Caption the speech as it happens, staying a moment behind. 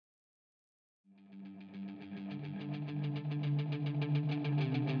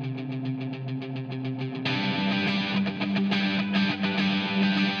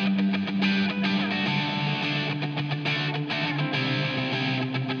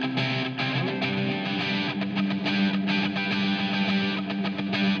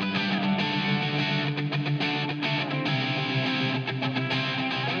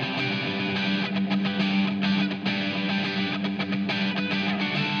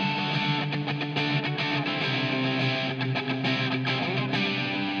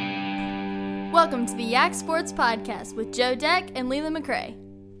Welcome to the Yak Sports Podcast with Joe Deck and Leland McRae.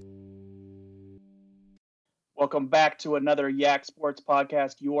 Welcome back to another Yak Sports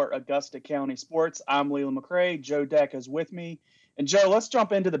Podcast, your Augusta County sports. I'm Leland McRae. Joe Deck is with me. And Joe, let's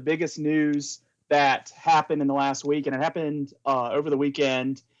jump into the biggest news that happened in the last week, and it happened over the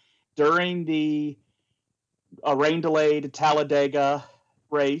weekend during the rain-delayed Talladega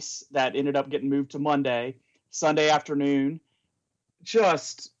race that ended up getting moved to Sunday afternoon.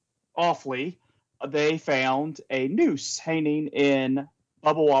 Just awfully, they found a noose hanging in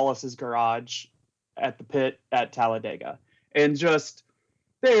Bubba Wallace's garage at the pit at Talladega. And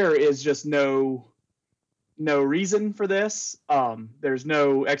there is just no reason for this. There's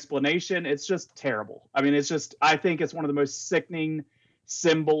no explanation. It's just terrible. I mean, I think it's one of the most sickening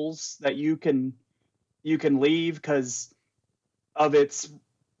symbols that you can leave because of its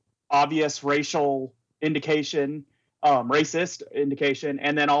obvious racial indication, racist indication,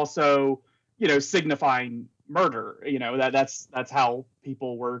 and then also, signifying murder. That's how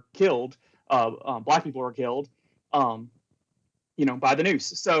people were killed. Black people were killed, by the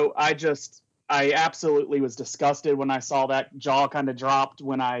noose. So I absolutely was disgusted when I saw that. Jaw kind of dropped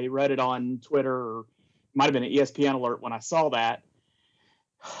when I read it on Twitter, or it might have been an ESPN alert when I saw that.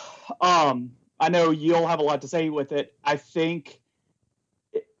 I know you'll have a lot to say with it. I think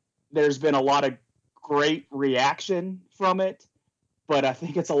there's been a lot of great reaction from it, but I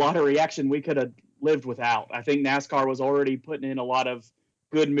think it's a lot of reaction we could have lived without. I think NASCAR was already putting in a lot of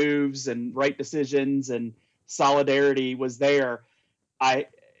good moves and right decisions, and solidarity was there.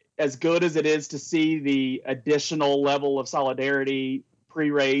 As good as it is to see the additional level of solidarity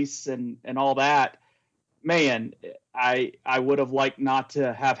pre-race and all that, man, I would have liked not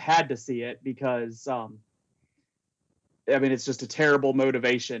to have had to see it because, it's just a terrible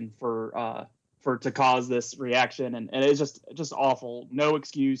motivation to cause this reaction. And it's just awful. No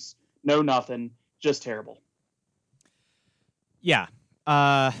excuse, no nothing, just terrible. Yeah.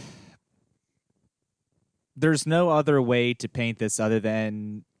 There's no other way to paint this other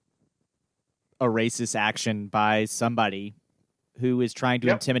than a racist action by somebody who is trying to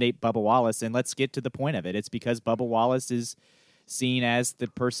intimidate Bubba Wallace. And let's get to the point of it. It's because Bubba Wallace is seen as the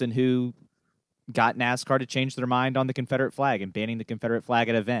person who got NASCAR to change their mind on the Confederate flag and banning the Confederate flag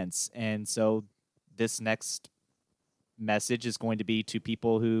at events. And so this next message is going to be to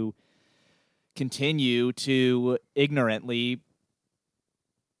people who continue to ignorantly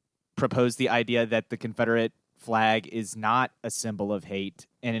propose the idea that the Confederate flag is not a symbol of hate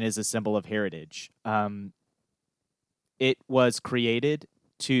and it is a symbol of heritage. It was created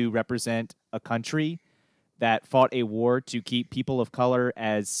to represent a country that fought a war to keep people of color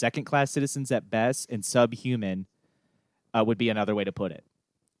as second-class citizens at best, and subhuman would be another way to put it.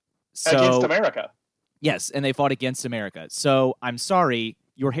 So, against America. Yes, and they fought against America. So I'm sorry,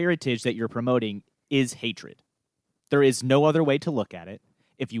 your heritage that you're promoting is hatred. There is no other way to look at it.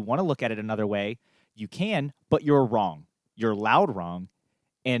 If you want to look at it another way, you can, but you're wrong. You're loud wrong,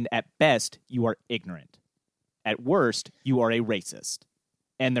 and at best, you are ignorant. At worst, you are a racist.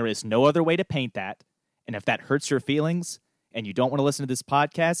 And there is no other way to paint that. And if that hurts your feelings and you don't want to listen to this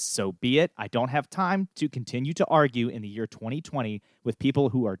podcast, so be it. I don't have time to continue to argue in the year 2020 with people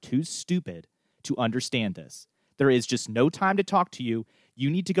who are too stupid to understand this. There is just no time to talk to you. You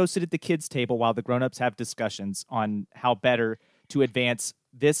need to go sit at the kids' table while the grown-ups have discussions on how better to advance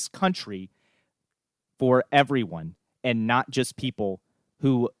this country for everyone and not just people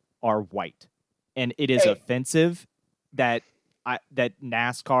who are white. And it is offensive that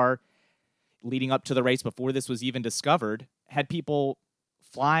NASCAR, leading up to the race before this was even discovered, had people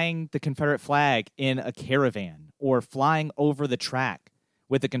flying the Confederate flag in a caravan or flying over the track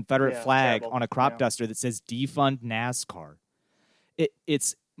with the Confederate flag on a crop duster that says defund NASCAR.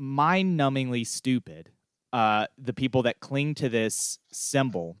 It's mind-numbingly stupid, the people that cling to this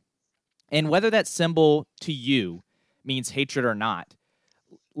symbol. And whether that symbol to you means hatred or not,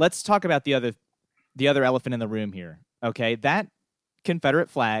 let's talk about the other elephant in the room here, okay? That Confederate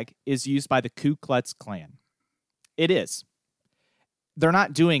flag is used by the Ku Klux Klan. It is. They're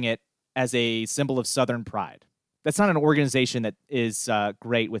not doing it as a symbol of Southern pride. That's not an organization that is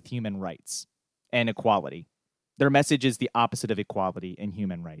great with human rights and equality. Their message is the opposite of equality and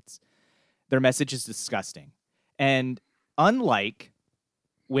human rights. Their message is disgusting. And unlike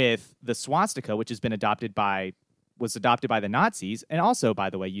with the swastika, which was adopted by the Nazis, and also,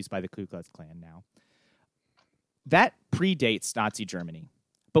 by the way, used by the Ku Klux Klan now, that predates Nazi Germany.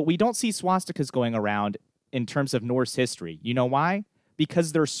 But we don't see swastikas going around in terms of Norse history. You know why?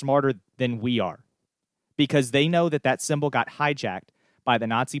 Because they're smarter than we are. Because they know that symbol got hijacked by the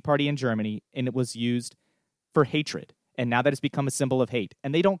Nazi Party in Germany, and it was used for hatred. And now that it's become a symbol of hate.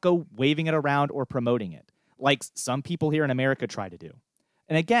 And they don't go waving it around or promoting it like some people here in America try to do.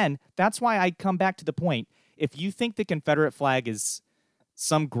 And again, that's why I come back to the point. If you think the Confederate flag is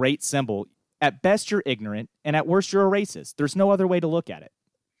some great symbol, at best you're ignorant, and at worst you're a racist. There's no other way to look at it.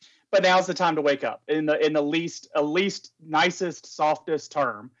 But now's the time to wake up. In the least nicest, softest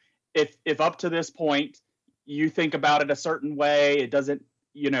term, if up to this point you think about it a certain way, it doesn't,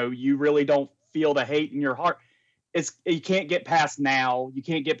 you really don't feel the hate in your heart. You can't get past now. You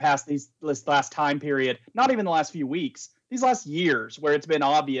can't get past this last time period, not even the last few weeks, these last years where it's been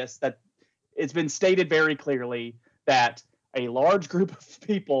obvious that it's been stated very clearly that a large group of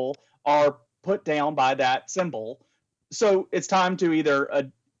people are put down by that symbol. So it's time to either,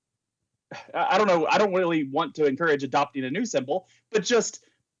 I don't know, I don't really want to encourage adopting a new symbol, but just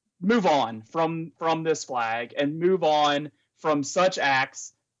move on from this flag and move on from such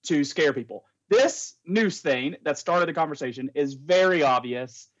acts to scare people. This noose thing that started the conversation is very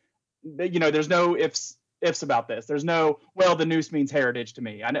obvious. There's no ifs about this. There's no, well, the noose means heritage to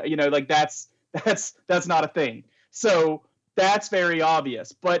me. I know, like that's not a thing. So that's very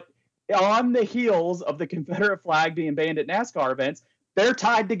obvious. But on the heels of the Confederate flag being banned at NASCAR events, they're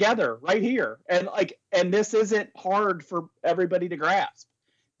tied together right here. And this isn't hard for everybody to grasp.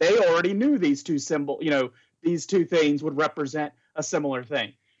 They already knew these two these two things would represent a similar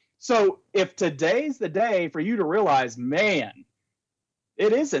thing. So if today's the day for you to realize, man,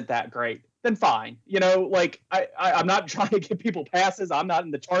 it isn't that great, then fine. I'm not trying to give people passes. I'm not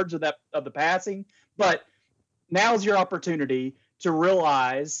in the charge of the passing, but now's your opportunity to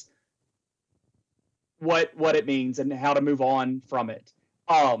realize what it means and how to move on from it.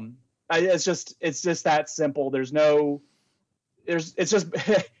 It's just that simple. It's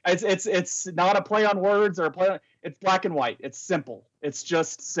not a play on words or a play on, it's black and white. It's simple. It's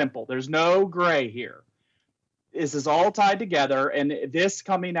just simple. There's no gray here. This is all tied together, and this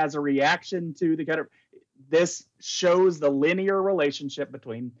coming as a reaction to this shows the linear relationship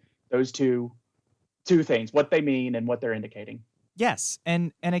between those two things, what they mean and what they're indicating. Yes,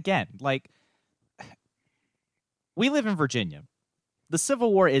 and again, we live in Virginia. The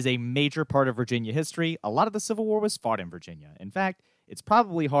Civil War is a major part of Virginia history. A lot of the Civil War was fought in Virginia. In fact, it's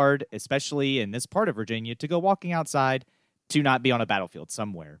probably hard, especially in this part of Virginia, to go walking outside to not be on a battlefield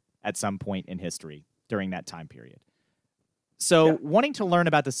somewhere at some point in history during that time period. So wanting to learn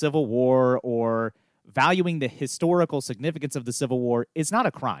about the Civil War or valuing the historical significance of the Civil War is not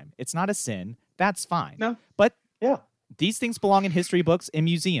a crime. It's not a sin. That's fine. No. But these things belong in history books, in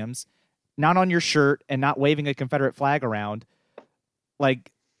museums, not on your shirt and not waving a Confederate flag around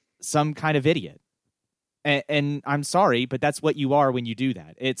like some kind of idiot. And I'm sorry, but that's what you are when you do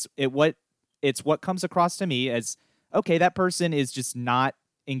that. It's what comes across to me as, okay, that person is just not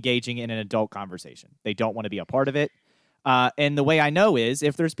engaging in an adult conversation. They don't want to be a part of it. And the way I know is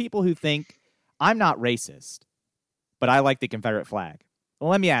if there's people who think I'm not racist, but I like the Confederate flag.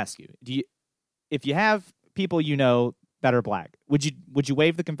 Well, let me ask you, if you have people that are black, would you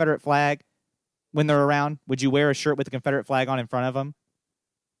wave the Confederate flag when they're around? Would you wear a shirt with the Confederate flag on in front of them?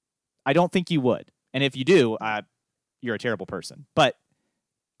 I don't think you would. And if you do, you're a terrible person. But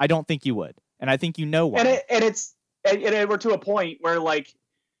I don't think you would. And I think you know why. And we're to a point where,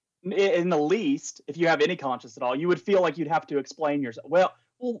 in the least, if you have any conscience at all, you would feel like you'd have to explain yourself. Well,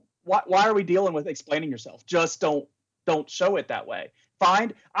 why are we dealing with explaining yourself? Just don't show it that way.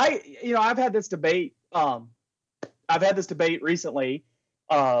 I've had this debate. I've had this debate recently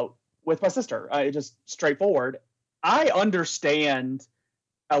with my sister. Just straightforward. I understand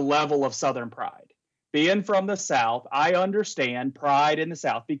a level of Southern pride. Being from the South, I understand pride in the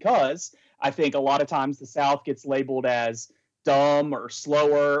South because I think a lot of times the South gets labeled as dumb or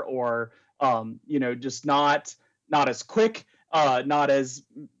slower or, just not as quick, not as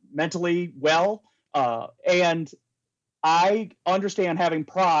mentally well. And I understand having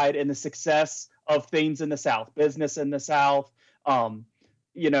pride in the success of things in the South, business in the South,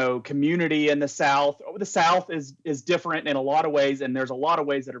 community in the South. The South is different in a lot of ways, and there's a lot of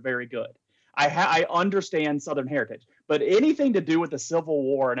ways that are very good. I understand Southern heritage, but anything to do with the Civil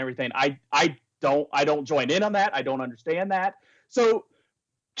War and everything, I don't join in on that. I don't understand that. So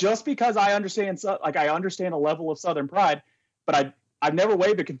just because I understand a level of Southern pride, but I've never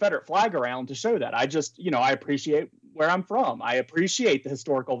waved a Confederate flag around to show that. I just, I appreciate where I'm from. I appreciate the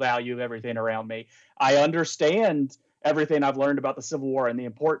historical value of everything around me. I understand everything I've learned about the Civil War and the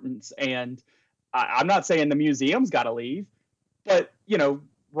importance. And I'm not saying the museum's got to leave, but,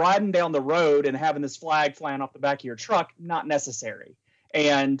 riding down the road and having this flag flying off the back of your truck, not necessary.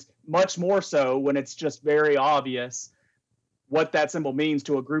 And much more so when it's just very obvious what that symbol means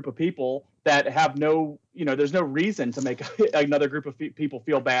to a group of people that have no, there's no reason to make another group of people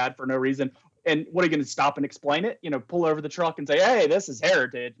feel bad for no reason. And what are you going to stop and explain it? Pull over the truck and say, hey, this is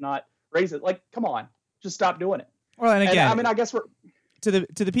heritage, not racist. Like, come on, just stop doing it. Well, and again, I guess we're to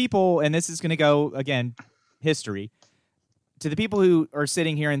the people, and this is going to go again, history, to the people who are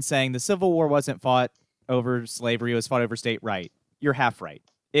sitting here and saying the Civil War wasn't fought over slavery, it was fought over state right. You're half right.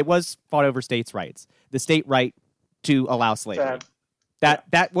 It was fought over states' rights. The state right to allow slavery.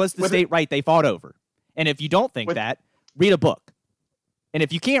 That was the state right they fought over. And if you don't think that, read a book. And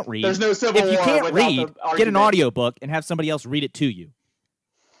if you can't read, there's no Civil War. If you can't read, get an audiobook and have somebody else read it to you.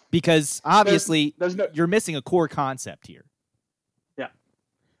 Because obviously you're missing a core concept here. Yeah,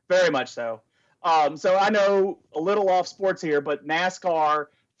 very much so. So I know a little off sports here, but NASCAR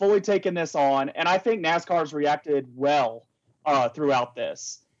fully taking this on, and I think NASCAR's reacted well throughout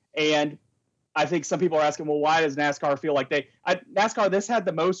this. And I think some people are asking, well, why does NASCAR feel like NASCAR, this had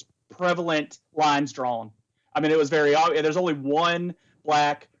the most prevalent lines drawn. I mean, it was very obvious. There's only one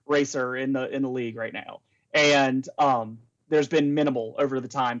black racer in the league right now. And there's been minimal over the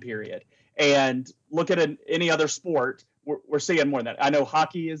time period. And look at any other sport, we're seeing more than that. I know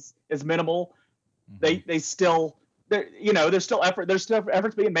hockey is minimal. Mm-hmm. There's still effort. There's still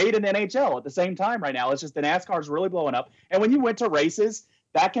efforts being made in the NHL at the same time right now. It's just the NASCAR is really blowing up. And when you went to races,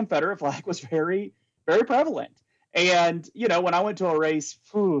 that Confederate flag was very, very prevalent. And, when I went to a race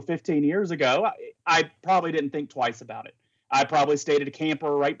 15 years ago, I probably didn't think twice about it. I probably stayed at a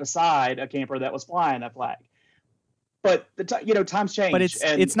camper right beside a camper that was flying that flag. But, times change. But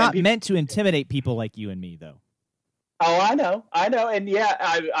it's not meant to intimidate people like you and me, though. Oh, I know. And, yeah,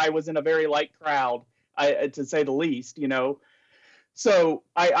 I was in a very light crowd, to say the least, So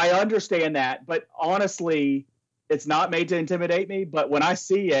I understand that. But honestly, it's not made to intimidate me. But when I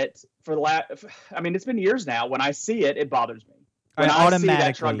see it it's been years now. When I see it, it bothers me. When I see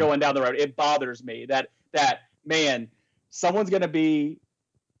that truck going down the road, it bothers me that man, someone's going to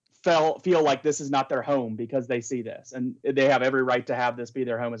feel like this is not their home because they see this, and they have every right to have this be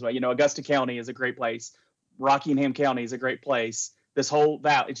their home as well. Augusta County is a great place. Rockingham County is a great place. This whole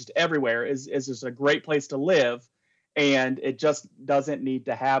valley, just everywhere is just a great place to live, and it just doesn't need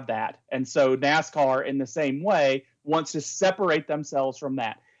to have that. And so NASCAR, in the same way, wants to separate themselves from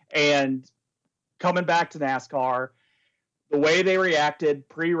that. And coming back to NASCAR, the way they reacted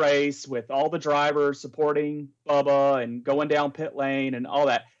pre-race with all the drivers supporting Bubba and going down pit lane and all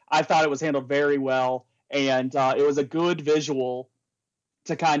that, I thought it was handled very well. And it was a good visual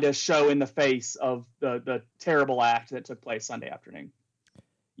to kind of show in the face of the terrible act that took place Sunday afternoon.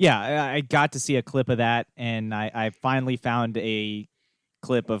 Yeah, I got to see a clip of that, and I finally found a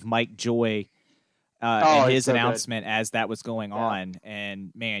clip of Mike Joy and his announcement as that was going on.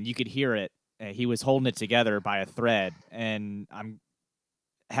 And, man, you could hear it. He was holding it together by a thread, and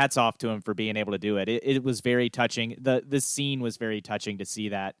hats off to him for being able to do it. It was very touching. The scene was very touching to see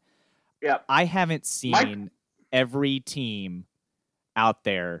that. Yeah, I haven't seen every team out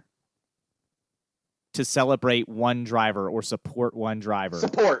there to celebrate one driver or support one driver.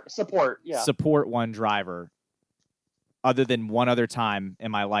 Support one driver other than one other time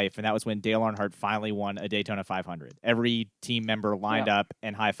in my life, and that was when Dale Earnhardt finally won a Daytona 500. Every team member lined up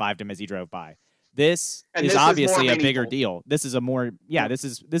and high-fived him as he drove by. This is obviously a bigger deal. This is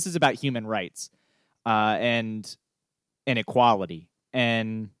this is about human rights and equality.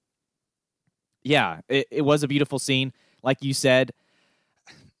 And yeah, it was a beautiful scene. Like you said,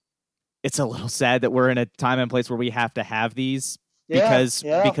 it's a little sad that we're in a time and place where we have to have these because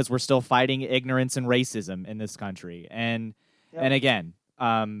we're still fighting ignorance and racism in this country. And again,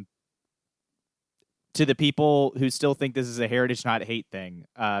 to the people who still think this is a heritage, not hate thing,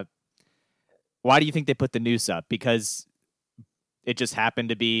 why do you think they put the noose up? Because it just happened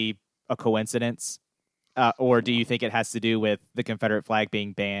to be a coincidence? Or do you think it has to do with the Confederate flag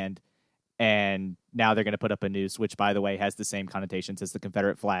being banned and now they're going to put up a noose, which, by the way, has the same connotations as the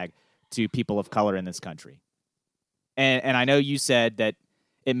Confederate flag to people of color in this country? And I know you said that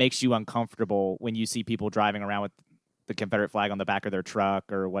it makes you uncomfortable when you see people driving around with the Confederate flag on the back of their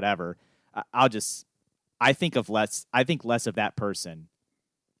truck or whatever. I think less of that person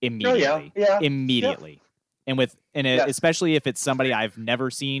immediately. Immediately. Yeah. Especially if it's somebody I've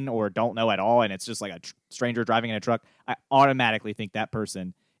never seen or don't know at all, and it's just like a stranger driving in a truck, I automatically think that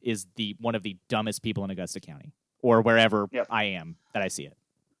person is one of the dumbest people in Augusta County or wherever I am that I see it.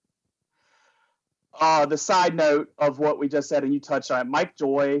 The side note of what we just said, and you touched on it, Mike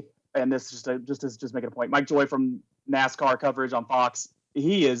Joy, and this is just making a point. Mike Joy from NASCAR coverage on Fox,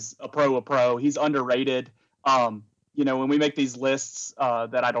 he is a pro. He's underrated. when we make these lists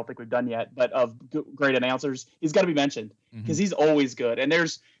that I don't think we've done yet, but of great announcers, he's got to be mentioned because he's always good. And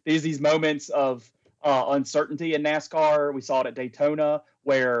there's these moments of uncertainty in NASCAR. We saw it at Daytona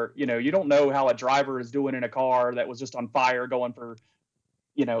where, you don't know how a driver is doing in a car that was just on fire going for,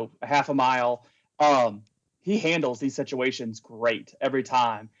 a half a mile. He handles these situations great every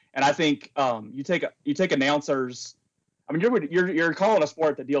time. And I think you take announcers. I mean, you're calling a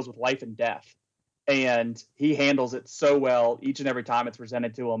sport that deals with life and death, and he handles it so well each and every time it's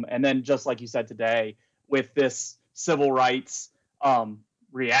presented to him. And then just like you said today, with this civil rights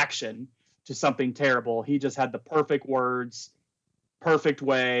reaction to something terrible, he just had the perfect words, perfect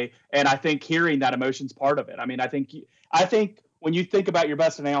way. And I think hearing that emotion's part of it. I mean, I think when you think about your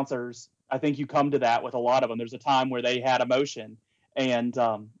best announcers, I think you come to that with a lot of them. There's a time where they had emotion and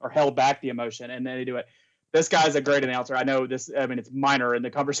or held back the emotion, and then they do it. This guy's a great announcer. I know this. I mean, it's minor in the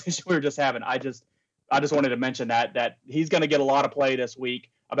conversation we were just having. I just wanted to mention that he's going to get a lot of play this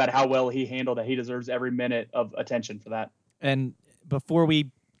week about how well he handled it. He deserves every minute of attention for that. And before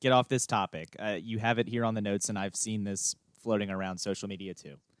we get off this topic, you have it here on the notes, and I've seen this floating around social media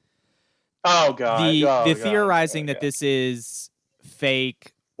too. Oh God! The theorizing that this is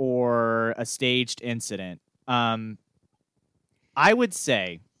fake or a staged incident. I would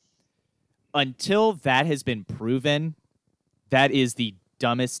say until that has been proven, that is the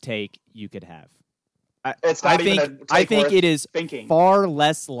dumbest take you could have. I think it is far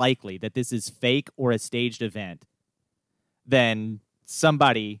less likely that this is fake or a staged event than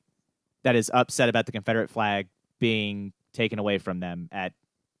somebody that is upset about the Confederate flag being taken away from them at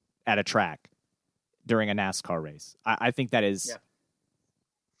a track during a NASCAR race. I think that is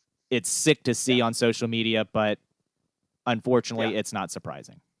it's sick to see on social media, but unfortunately it's not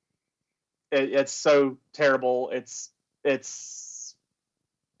surprising. It's so terrible. It's racist.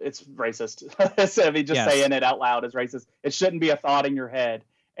 I mean, just saying it out loud is racist. It shouldn't be a thought in your head.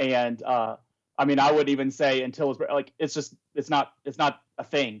 And I mean, I would even say until it's not a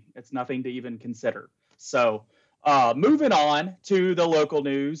thing. It's nothing to even consider. So moving on to the local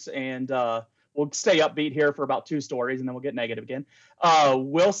news, and we'll stay upbeat here for about 2 stories, and then we'll get negative again.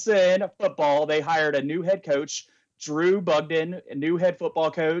 Wilson football, they hired a new head coach, Drew Bugden, a new head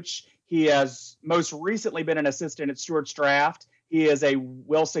football coach. He has most recently been an assistant at Stuarts Draft. He is a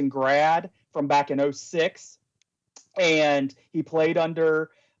Wilson grad from back in 2006, and he played under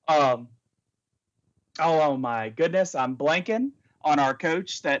oh my goodness, I'm blanking on our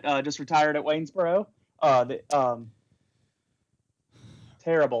coach that just retired at Waynesboro.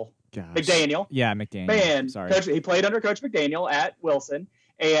 Terrible. Gosh. McDaniel. Yeah, McDaniel. Man, sorry. he played under Coach McDaniel at Wilson,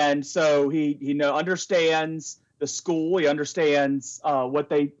 and so he understands the school. He understands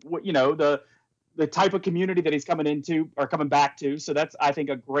the type of community that he's coming into or coming back to. So that's, I think,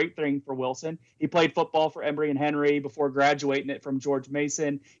 a great thing for Wilson. He played football for Embry and Henry before graduating it from George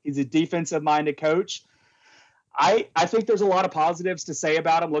Mason. He's a defensive-minded coach. I think there's a lot of positives to say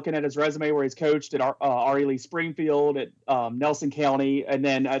about him, looking at his resume where he's coached at R.E. Lee Springfield, at Nelson County, and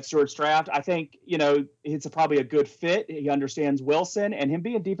then at Stuarts Draft. I think, it's probably a good fit. He understands Wilson, and him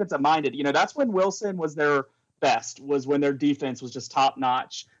being defensive-minded. That's when Wilson was their best, was when their defense was just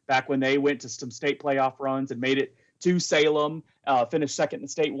top-notch, back when they went to some state playoff runs and made it to Salem, finished second in the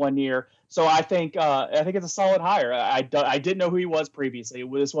state one year. So I think it's a solid hire. I didn't know who he was previously.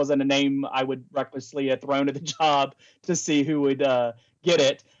 This wasn't a name I would recklessly have thrown at the job to see who would get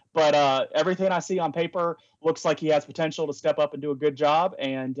it. But everything I see on paper looks like he has potential to step up and do a good job.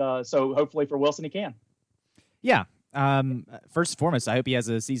 And so hopefully for Wilson, he can. Yeah. First and foremost, I hope he has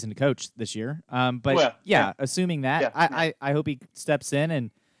a seasoned coach this year. Assuming that, I hope he steps in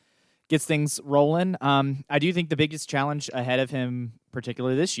and gets things rolling. I do think the biggest challenge ahead of him,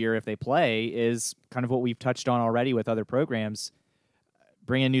 particularly this year, if they play, is kind of what we've touched on already with other programs.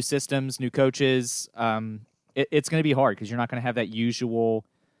 Bring in new systems, new coaches. It's going to be hard because you're not going to have that usual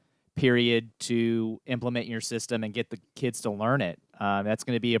period to implement your system and get the kids to learn it. That's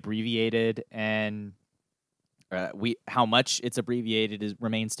going to be abbreviated, and how much it's abbreviated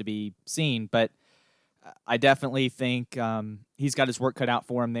remains to be seen. But I definitely think he's got his work cut out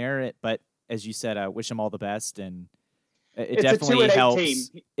for him there. But as you said, I wish him all the best, and it definitely helps.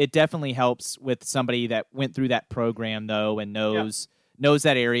 Team. It definitely helps with somebody that went through that program though, and knows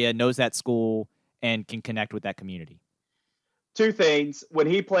that area, knows that school, and can connect with that community. 2 things: when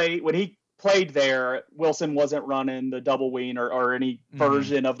he played there, Wilson wasn't running the double wing or any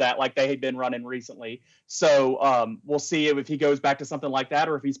version of that like they had been running recently. So we'll see if he goes back to something like that,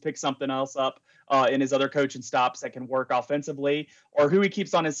 or if he's picked something else up in his other coaching stops that can work offensively, or who he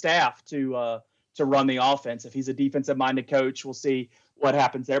keeps on his staff to run the offense. If he's a defensive-minded coach, we'll see what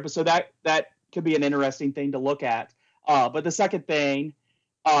happens there. But so that could be an interesting thing to look at. But the second thing,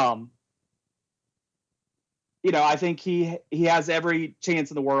 I think he has every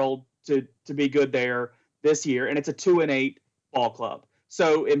chance in the world to be good there this year, and it's a 2-8 ball club.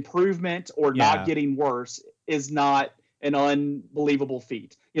 So improvement or not getting worse is not an unbelievable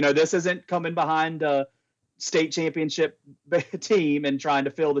feat. This isn't coming behind a state championship team and trying to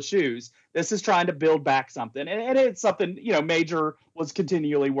fill the shoes. This is trying to build back something, and it's something Major was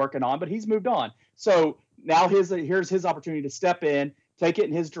continually working on, but he's moved on. So now here's his opportunity to step in, take it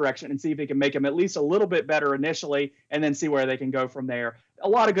in his direction, and see if he can make him at least a little bit better initially, and then see where they can go from there. A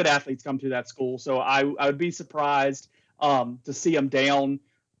lot of good athletes come to that school, so I would be surprised to see them down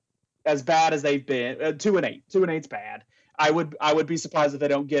as bad as they've been. 2-8. 2-8's bad. I would be surprised if they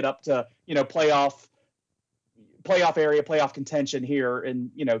don't get up to playoff area, playoff contention here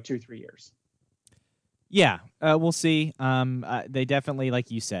in 2-3 years. Yeah, we'll see. They definitely, like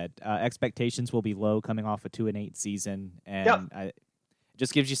you said, expectations will be low coming off a 2-8 season, and it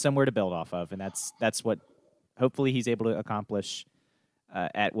just gives you somewhere to build off of, and that's what hopefully he's able to accomplish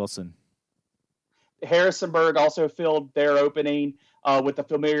at Wilson. Harrisonburg also filled their opening with a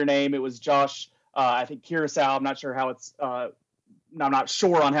familiar name. It was Josh, I think Curacao. I'm not sure how it's. I'm not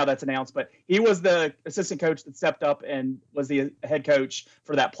sure on how that's announced, but he was the assistant coach that stepped up and was the head coach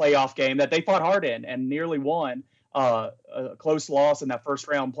for that playoff game that they fought hard in and nearly won. A close loss in that first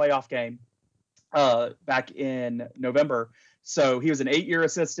round playoff game back in November. So he was an 8-year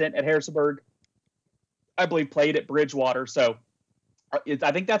assistant at Harrisonburg. I believe played at Bridgewater. So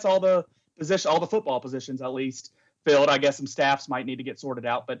I think that's all the football positions at least filled. I guess some staffs might need to get sorted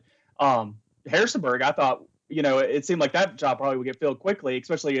out, but Harrisonburg, I thought, it seemed like that job probably would get filled quickly,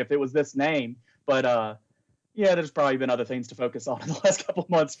 especially if it was this name. But there's probably been other things to focus on in the last couple of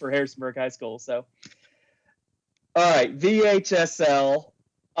months for Harrisonburg High School. So, all right, VHSL.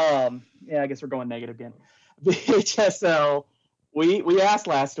 I guess we're going negative again. VHSL. We asked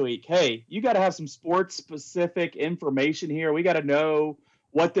last week, hey, you got to have some sports specific information here. We got to know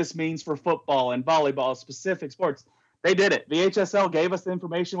what this means for football and volleyball, specific sports. They did it. VHSL gave us the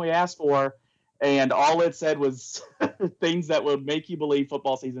information we asked for, and all it said was things that would make you believe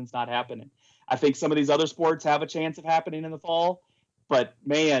football season's not happening. I think some of these other sports have a chance of happening in the fall, but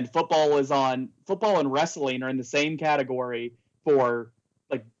man, football and wrestling are in the same category for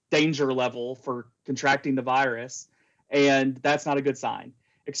like danger level for contracting the virus, and that's not a good sign,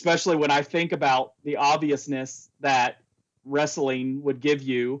 especially when I think about the obviousness that wrestling would give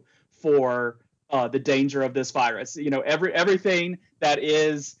you for the danger of this virus. Everything that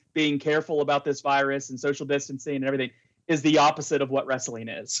is being careful about this virus and social distancing and everything is the opposite of what wrestling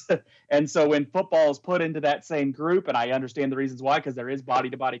is. And so when football is put into that same group, and I understand the reasons why, because there is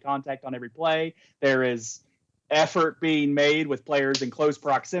body-to-body contact on every play, there is effort being made with players in close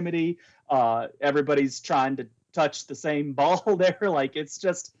proximity. Everybody's trying to touch the same ball there. Like, it's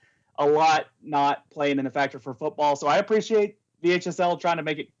just a lot not playing in a factor for football. So I appreciate VHSL trying to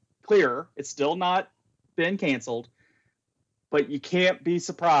make it clearer. It's still not been canceled, but you can't be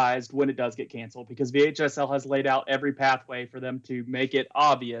surprised when it does get canceled, because VHSL has laid out every pathway for them to make it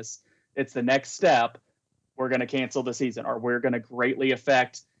obvious it's the next step. We're going to cancel the season, or we're going to greatly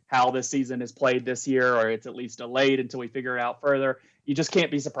affect how this season is played this year, or it's at least delayed until we figure it out further. You just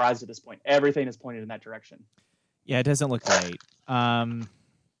can't be surprised at this point. Everything is pointed in that direction. Yeah, it doesn't look great.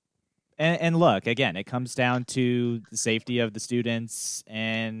 And look, again, it comes down to the safety of the students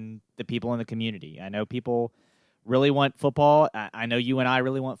and the people in the community. I know people really want football. I know you and I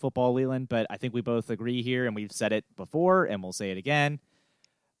really want football, Leland, but I think we both agree here, and we've said it before, and we'll say it again.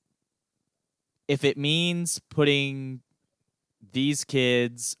 If it means putting these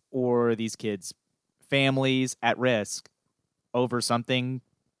kids or these kids' families at risk over something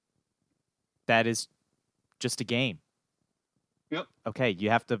that is just a game, yep. Okay, you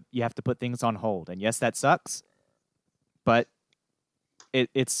have to put things on hold. And yes, that sucks, but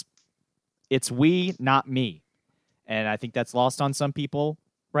it's we, not me. And I think that's lost on some people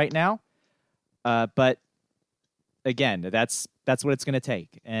right now. But again, that's what it's going to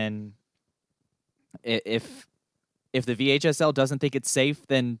take. And if the VHSL doesn't think it's safe,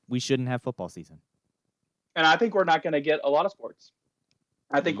 then we shouldn't have football season. And I think we're not going to get a lot of sports.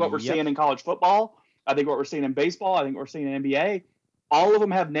 I think what we're seeing in college football, I think what we're seeing in baseball, I think what we're seeing in NBA, all of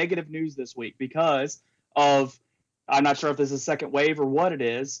them have negative news this week because of, I'm not sure if this is a second wave or what it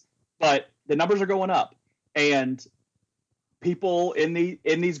is, but the numbers are going up. And people in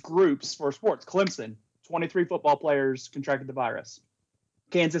these groups for sports, Clemson, 23 football players contracted the virus.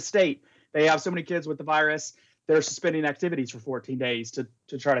 Kansas State, they have so many kids with the virus, they're suspending activities for 14 days to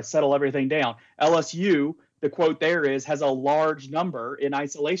try to settle everything down. LSU, the quote there is, has a large number in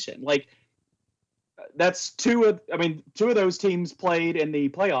isolation. Like, that's two of those teams played in the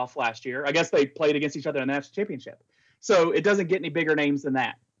playoff last year. I guess they played against each other in the national championship. So it doesn't get any bigger names than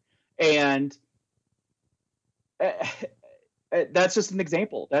that. And that's just an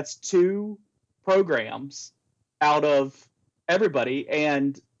example. That's two programs out of everybody.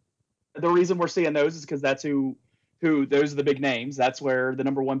 And the reason we're seeing those is because that's who those are the big names. That's where the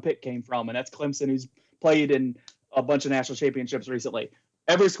number one pick came from. And that's Clemson, who's played in a bunch of national championships recently.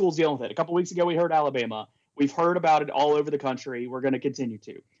 Every school's dealing with it. A couple weeks ago, we heard Alabama. We've heard about it all over the country. We're going to continue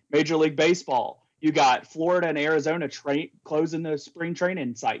to. Major League Baseball, you got Florida and Arizona closing the spring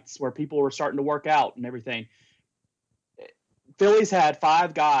training sites where people were starting to work out and everything. Phillies had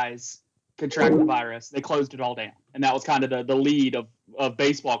 5 guys contract the virus. They closed it all down. And that was kind of the lead of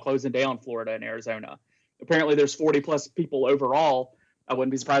baseball, closing down Florida and Arizona. Apparently, there's 40-plus people overall. I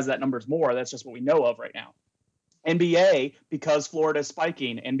wouldn't be surprised if that number's more. That's just what we know of right now. NBA, because Florida's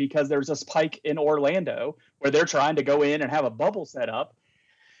spiking and because there's a spike in Orlando where they're trying to go in and have a bubble set up,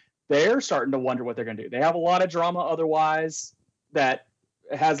 they're starting to wonder what they're going to do. They have a lot of drama otherwise that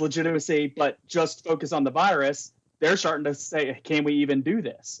has legitimacy, but just focus on the virus. They're starting to say, can we even do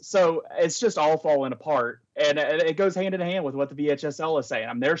this? So it's just all falling apart. And it goes hand in hand with what the VHSL is saying.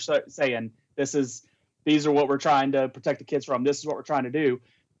 They're saying these are what we're trying to protect the kids from. This is what we're trying to do.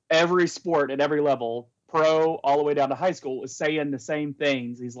 Every sport at every level, pro all the way down to high school, is saying the same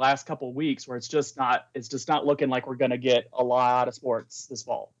things these last couple of weeks, where it's just not looking like we're going to get a lot of sports this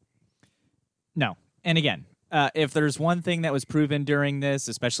fall. No. And again, if there's one thing that was proven during this,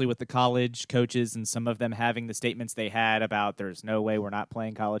 especially with the college coaches and some of them having the statements they had about there's no way we're not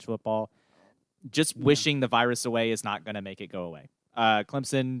playing college football, just wishing the virus away is not going to make it go away.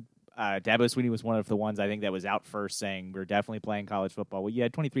 Clemson, Dabo Swinney was one of the ones I think that was out first saying we're definitely playing college football. Well, you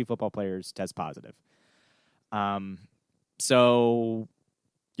had 23 football players test positive. So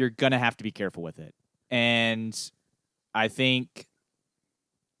you're going to have to be careful with it. And I think,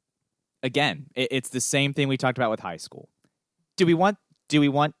 again, it's the same thing we talked about with high school. Do we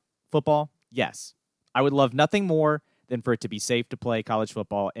want football? Yes. I would love nothing more than for it to be safe to play college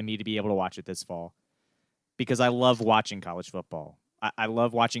football and me to be able to watch it this fall, because I love watching college football. I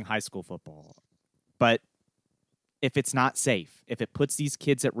love watching high school football. But if it's not safe, if it puts these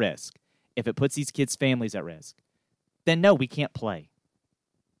kids at risk, if it puts these kids' families at risk, then no, we can't play.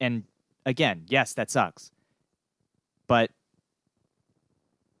 And again, yes, that sucks. But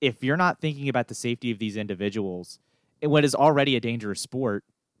if you're not thinking about the safety of these individuals in what is already a dangerous sport,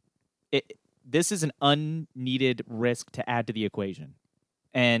 this is an unneeded risk to add to the equation.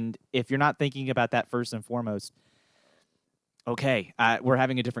 And if you're not thinking about that first and foremost, okay, we're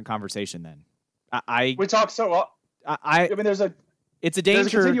having a different conversation then. We talk so. It's a danger.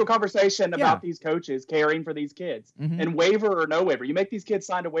 There's a continual conversation about these coaches caring for these kids, and waiver or no waiver. You make these kids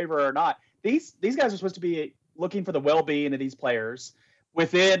sign a waiver or not. These guys are supposed to be looking for the well-being of these players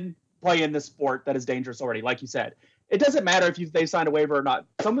within playing this sport that is dangerous already. Like you said, it doesn't matter if they signed a waiver or not.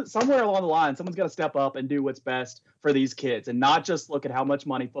 Somewhere along the line, someone's got to step up and do what's best for these kids, and not just look at how much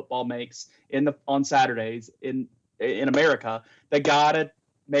money football makes on Saturdays in America. They got to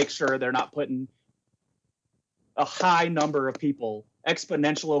make sure they're not putting a high number of people,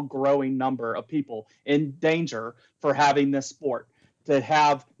 exponential growing number of people in danger for having this sport. To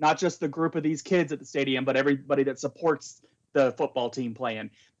have not just the group of these kids at the stadium, but everybody that supports the football team playing.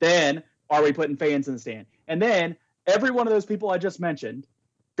 Then are we putting fans in the stand? And then every one of those people I just mentioned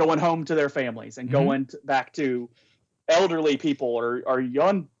going home to their families and going back to elderly people or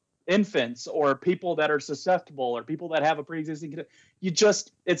young infants or people that are susceptible or people that have a pre-existing condition.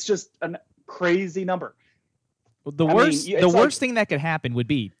 It's just a crazy number. The worst thing that could happen would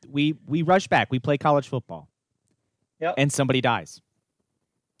be we rush back, we play college football, and somebody dies,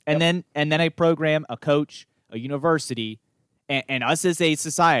 and then a program, a coach, a university, and us as a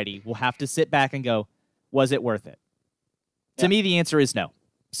society will have to sit back and go, was it worth it? To me, the answer is no.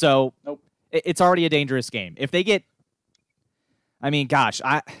 So it's already a dangerous game. If they get,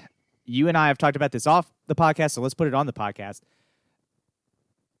 you and I have talked about this off the podcast, so let's put it on the podcast.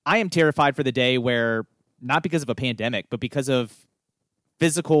 I am terrified for the day where, not because of a pandemic, but because of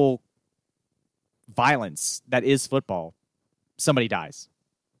physical violence that is football, somebody dies.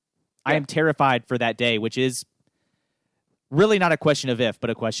 I am terrified for that day, which is really not a question of if,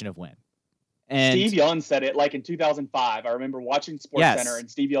 but a question of when. And Steve Young said it like in 2005. I remember watching SportsCenter, and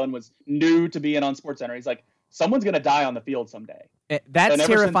Steve Young was new to being on SportsCenter. He's like, someone's going to die on the field someday. That's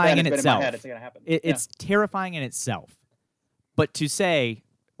terrifying in itself. It's going to happen. It's terrifying in itself. But to say,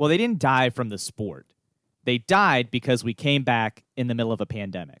 well, they didn't die from the sport. They died because we came back in the middle of a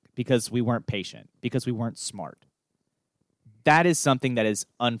pandemic, because we weren't patient, because we weren't smart. that is something that is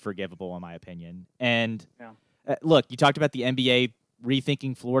unforgivable, in my opinion. And look, you talked about the NBA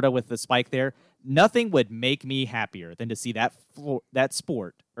rethinking Florida with the spike there. Nothing would make me happier than to see that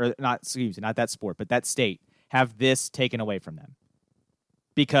sport, or not that sport, but that state have this taken away from them.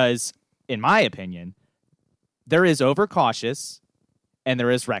 Because, in my opinion, there is overcautious and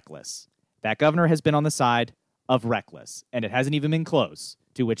there is reckless. That governor has been on the side of reckless, and it hasn't even been close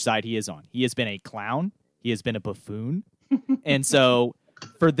to which side he is on. He has been a clown. He has been a buffoon. And so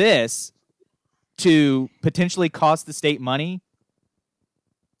for this to potentially cost the state money,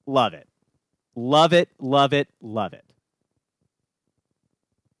 love it. Love it, love it, love it.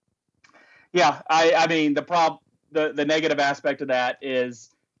 Yeah, I mean, the negative aspect of that is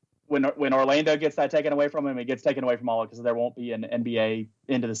when Orlando gets that taken away from him, it gets taken away from all because there won't be an NBA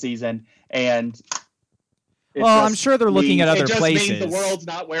into the season. And I'm sure they're looking at other places. Means the world's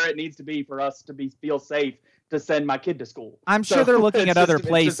not where it needs to be for us to feel safe to send my kid to school. I'm sure they're looking at other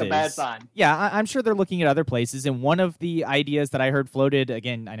places. It's just a bad sign. Yeah, I'm sure they're looking at other places. And one of the ideas that I heard floated,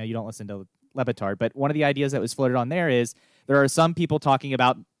 again, I know you don't listen to Levitard, but one of the ideas that was floated on there is there are some people talking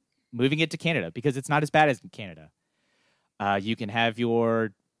about moving it to Canada because it's not as bad as Canada. You can have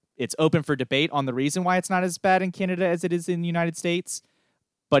it's open for debate on the reason why it's not as bad in Canada as it is in the United States,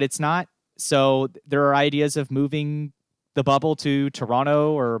 but it's not. So there are ideas of moving the bubble to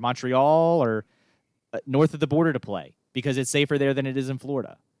Toronto or Montreal or north of the border to play because it's safer there than it is in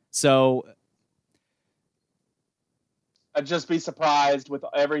Florida. So I'd just be surprised with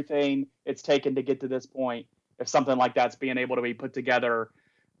everything it's taken to get to this point if something like that's being able to be put together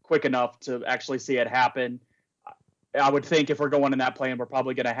quick enough to actually see it happen. I would think if we're going in that plan, we're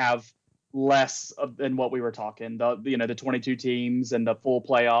probably going to have less than what we were talking. The 22 teams and the full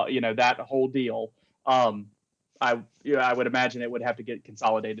playoff, that whole deal. I would imagine it would have to get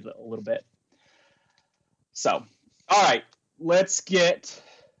consolidated a little bit. So, all right, let's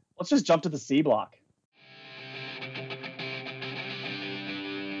just jump to the C block.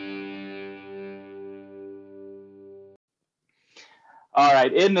 All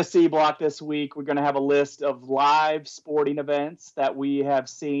right, in the C block this week, we're going to have a list of live sporting events that we have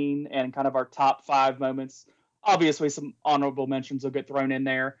seen and kind of our top 5 moments. Obviously, some honorable mentions will get thrown in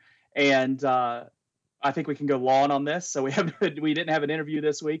there. And I think we can go long on this. So we didn't have an interview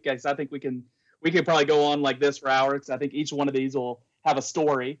this week. So I think we can probably go on like this for hours. I think each one of these will have a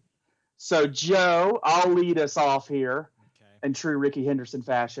story. So, Joe, I'll lead us off here in true Ricky Henderson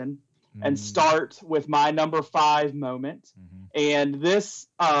fashion. And start with my number 5 moment. Mm-hmm. And this,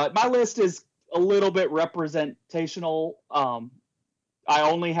 my list is a little bit representational. I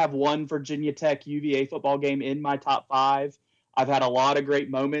only have one Virginia Tech UVA football game in my top 5. I've had a lot of great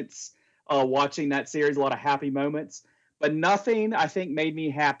moments watching that series, a lot of happy moments. But nothing, I think, made me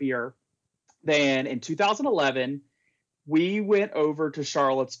happier than in 2011, we went over to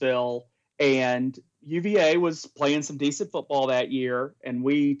Charlottesville and UVA was playing some decent football that year, and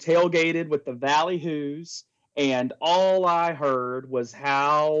we tailgated with the Valley Who's, and all I heard was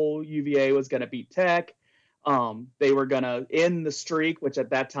how UVA was going to beat Tech. They were going to end the streak, which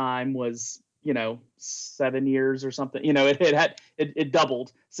at that time was, 7 years or something. It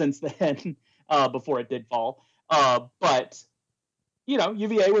doubled since then before it did fall. But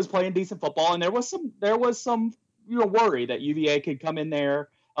UVA was playing decent football, and there was some worry that UVA could come in there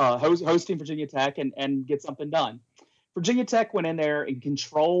hosting Virginia Tech and get something done. Virginia Tech went in there and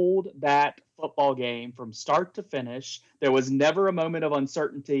controlled that football game from start to finish. There was never a moment of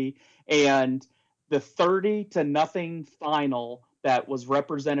uncertainty, and the 30-0 final that was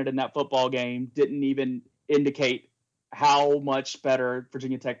represented in that football game didn't even indicate how much better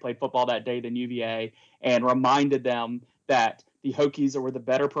Virginia Tech played football that day than UVA, and reminded them that the Hokies were the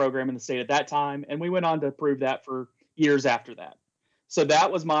better program in the state at that time, and we went on to prove that for years after that. So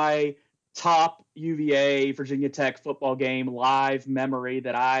that was my top UVA Virginia Tech football game live memory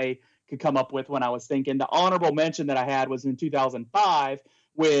that I could come up with when I was thinking. The honorable mention that I had was in 2005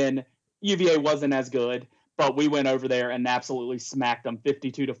 when UVA wasn't as good, but we went over there and absolutely smacked them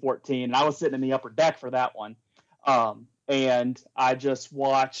 52-14. And I was sitting in the upper deck for that one. And I just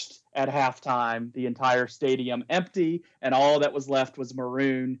watched at halftime the entire stadium empty, and all that was left was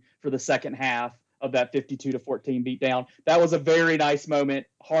maroon for the second half of that 52-14 beatdown. That was a very nice moment.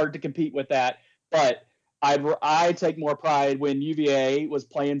 Hard to compete with that, but I take more pride when UVA was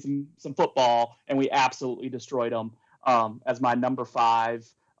playing some football and we absolutely destroyed them as my number 5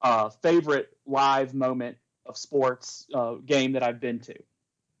 favorite live moment of sports game that I've been to.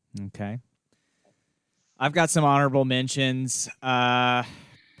 Okay. I've got some honorable mentions. Let's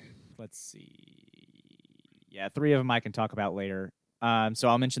see. Yeah, 3 of them I can talk about later. So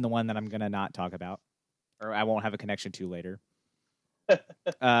I'll mention the one that I'm going to not talk about, or I won't have a connection to later.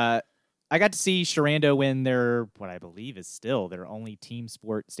 I got to see Sharando win their, what I believe is still their only team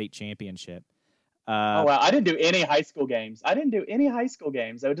sport state championship. Oh, wow. I didn't do any high school games.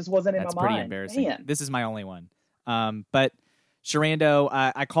 It just wasn't in my mind. That's pretty embarrassing. Man. This is my only one. But Sharando,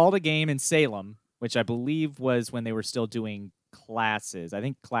 I called a game in Salem, which I believe was when they were still doing classes. I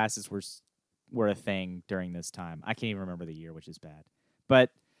think classes were a thing during this time. I can't even remember the year, which is bad.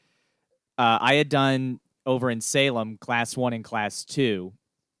 But I had done over in Salem Class 1 and Class 2,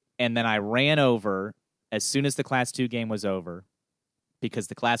 and then I ran over as soon as the Class 2 game was over because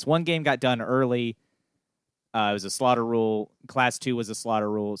the Class 1 game got done early. It was a slaughter rule. Class 2 was a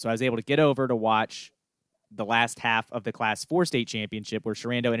slaughter rule. So I was able to get over to watch the last half of the Class 4 state championship where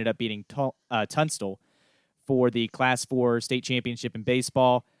Sharando ended up beating Tunstall for the Class 4 state championship in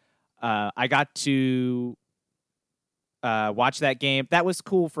baseball. I got to watch that game. That was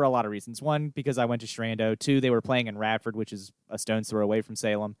cool for a lot of reasons. One, because I went to Sharando. Two, they were playing in Radford, which is a stone's throw away from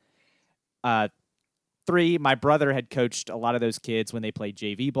Salem. Three, my brother had coached a lot of those kids when they played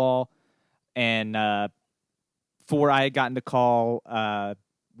JV ball. And four, I had gotten to call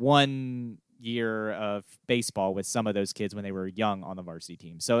 1 year of baseball with some of those kids when they were young on the varsity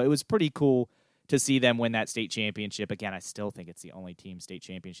team. So it was pretty cool to see them win that state championship. Again, I still think it's the only team state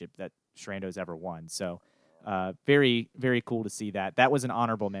championship that Sharando's ever won. So very, very cool to see that. That was an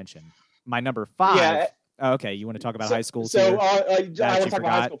honorable mention. My number 5. Yeah. Oh, okay, you want to talk about high school? So I want to talk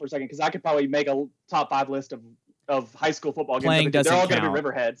about high school for a second because I could probably make a top 5 list of high school football games. They're all going to be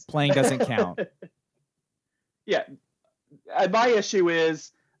Riverheads. Playing doesn't count. Yeah. My issue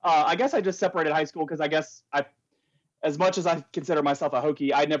is, I guess I just separated high school because I guess as much as I consider myself a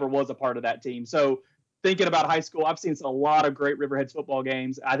Hokie, I never was a part of that team. So thinking about high school, I've seen a lot of great Riverheads football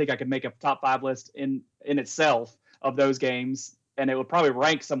games. I think I could make a top 5 list in itself of those games, and it would probably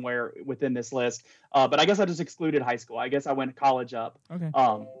rank somewhere within this list. But I guess I just excluded high school. I guess I went college up,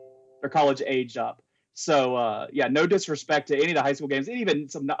 or college age up. So, no disrespect to any of the high school games. And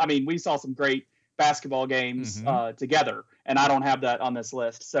even we saw some great basketball games together, and I don't have that on this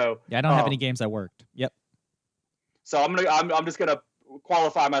list. So yeah, I don't have any games I worked. Yep. So I'm just gonna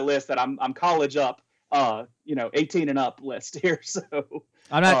qualify my list that I'm college up, 18 and up list here. So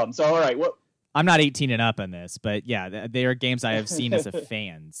I'm not. So all right, I'm not 18 and up in this, but yeah, they are games I have seen as a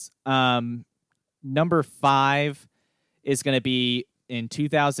fans. Number 5 is going to be in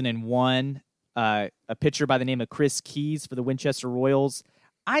 2001. A pitcher by the name of Chris Keys for the Winchester Royals.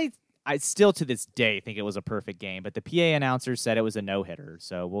 I still to this day think it was a perfect game, but the PA announcer said it was a no-hitter,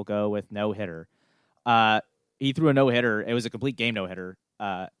 so we'll go with no-hitter. He threw a no-hitter. It was a complete game no-hitter,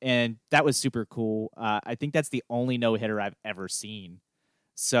 and that was super cool. I think that's the only no-hitter I've ever seen,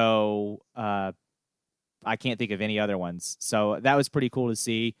 so I can't think of any other ones. So that was pretty cool to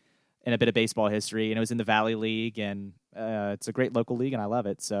see in a bit of baseball history, and it was in the Valley League, and it's a great local league, and I love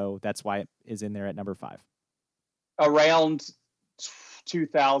it, so that's why it is in there at number 5. Around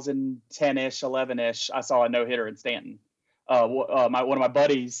 2010-ish, 11-ish, I saw a no-hitter in Stanton. One of my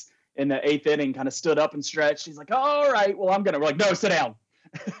buddies in the 8th inning kind of stood up and stretched. He's like, all right, well, we're like, no, sit down.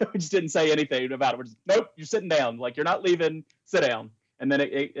 We just didn't say anything about it. We're just, nope, you're sitting down. Like, you're not leaving, sit down. And then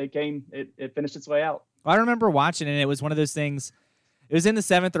it finished its way out. Well, I remember watching it. It was one of those things. It was in the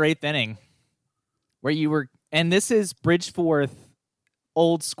 7th or 8th inning where you were, and this is Bridgeforth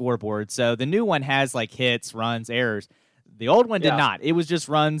old scoreboard. So the new one has like hits, runs, errors. The old one did not. It was just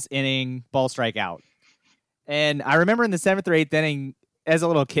runs, inning, ball, strike out. And I remember in the 7th or 8th inning, as a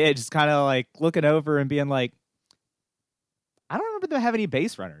little kid, just kind of like looking over and being like, I don't remember them having any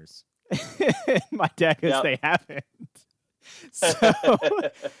base runners. My dad goes, they haven't.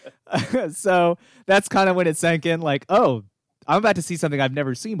 So that's kind of when it sank in, like, oh, I'm about to see something I've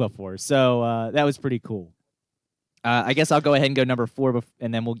never seen before. So that was pretty cool. I guess I'll go ahead and go number 4,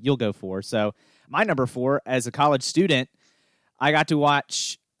 and then you'll go 4. So my number 4, as a college student, I got to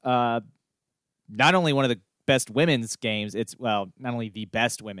watch not only one of the best women's games, not only the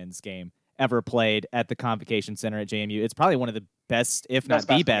best women's game ever played at the Convocation Center at JMU. It's probably one of the best, if not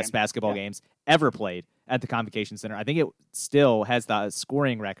the best, basketball games ever played at the Convocation Center. I think it still has the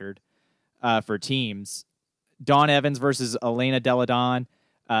scoring record for teams. Dawn Evans versus Elena Deladon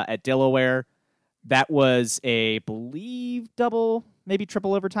at Delaware. That was a, believe, double, maybe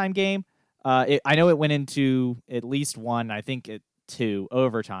triple overtime game. I know it went into at least 1, I think 2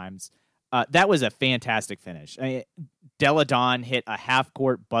 overtimes. That was a fantastic finish. I mean, Deladon hit a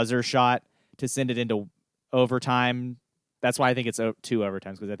half-court buzzer shot to send it into overtime. That's why I think it's 2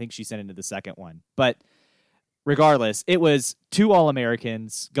 overtimes, because I think she sent it into the second one. But regardless, it was 2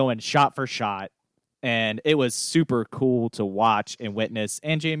 All-Americans going shot for shot, and it was super cool to watch and witness,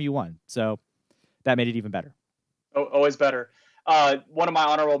 and JMU won. So that made it even better. Oh, always better. One of my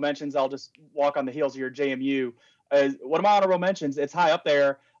honorable mentions, I'll just walk on the heels of your JMU. One of my honorable mentions, it's high up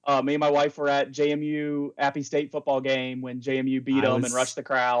there. Me and my wife were at JMU Appy State football game when JMU beat them and rushed the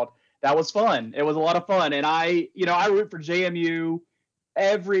crowd. That was fun. It was a lot of fun. And I root for JMU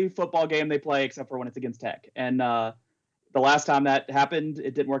every football game they play except for when it's against Tech. And the last time that happened,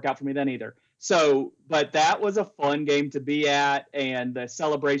 it didn't work out for me then either. So, but that was a fun game to be at, and the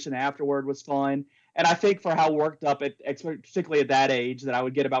celebration afterward was fun. And I think for how worked up, particularly at that age, that I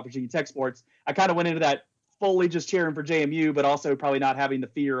would get about Virginia Tech sports, I kind of went into that fully just cheering for JMU, but also probably not having the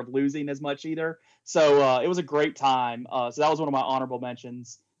fear of losing as much either. So it was a great time. So that was one of my honorable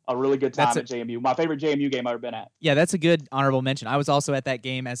mentions. A really good time at JMU. My favorite JMU game I've ever been at. Yeah, that's a good honorable mention. I was also at that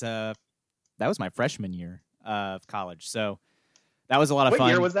game that was my freshman year of college. So that was a lot of fun. What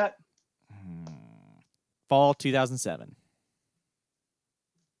year was that? Fall 2007.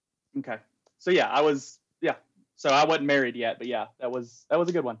 Okay. So So I wasn't married yet, but yeah, that was a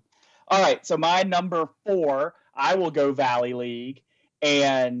good one. All right. So my number 4, I will go Valley League.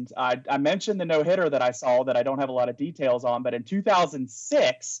 And I mentioned the no-hitter that I saw that I don't have a lot of details on, but in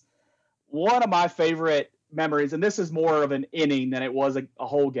 2006, one of my favorite memories, and this is more of an inning than it was a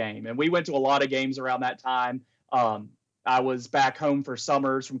whole game. And we went to a lot of games around that time. I was back home for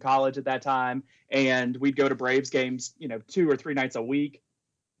summers from college at that time, and we'd go to Braves games, 2 or 3 nights a week.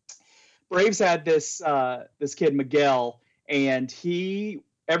 Braves had this kid, Miguel, and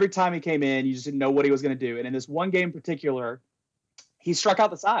every time he came in, you just didn't know what he was going to do. And in this one game in particular, he struck out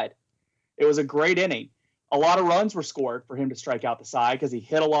the side. It was a great inning. A lot of runs were scored for him to strike out the side because he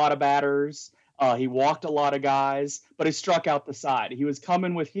hit a lot of batters. He walked a lot of guys, but he struck out the side. He was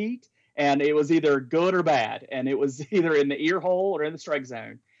coming with heat, and it was either good or bad, and it was either in the ear hole or in the strike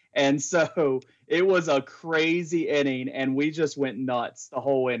zone. And so it was a crazy inning, and we just went nuts the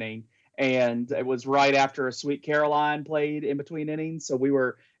whole inning. And it was right after a Sweet Caroline played in between innings, so we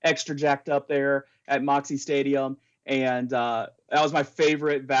were extra jacked up there at Moxie Stadium. And that was my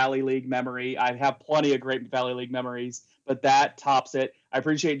favorite Valley League memory. I have plenty of great Valley League memories, but that tops it. I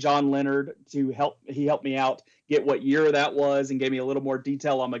appreciate John Leonard he helped me out, get what year that was, and gave me a little more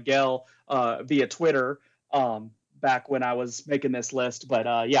detail on Miguel via Twitter back when I was making this list. But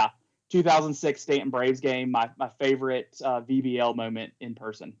 2006 Stanton Braves game, my favorite VBL moment in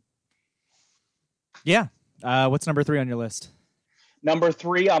person. Yeah. What's number 3 on your list? Number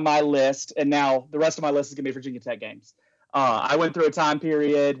 3 on my list, and now the rest of my list is going to be Virginia Tech games. I went through a time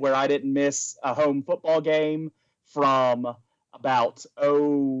period where I didn't miss a home football game from about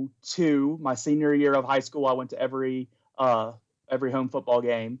 2002, my senior year of high school. I went to every home football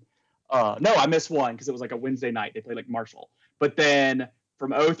game. No, I missed one because it was like a Wednesday night. They played like Marshall. But then from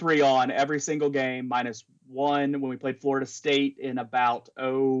 2003 on, every single game minus one when we played Florida State in about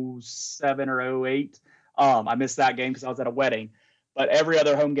 2007 or 2008. I missed that game because I was at a wedding. But every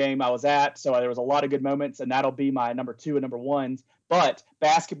other home game I was at, so there was a lot of good moments, and that'll be my number 2 and number 1s. But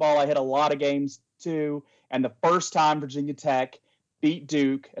basketball, I hit a lot of games too, and the first time Virginia Tech beat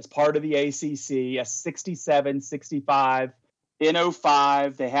Duke as part of the ACC, a 67-65 in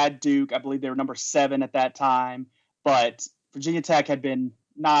 2005. They had Duke. I believe they were number 7 at that time. But Virginia Tech had been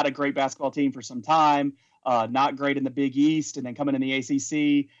not a great basketball team for some time, not great in the Big East, and then coming in the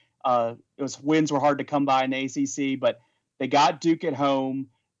ACC. Wins were hard to come by in the ACC, but they got Duke at home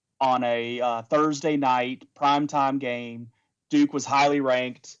on a Thursday night primetime game. Duke was highly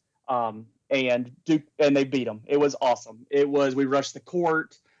ranked, and they beat them. It was awesome. We rushed the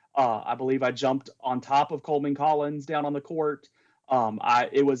court. I believe I jumped on top of Coleman Collins down on the court.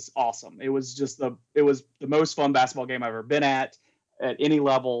 It was awesome. It was the most fun basketball game I've ever been at any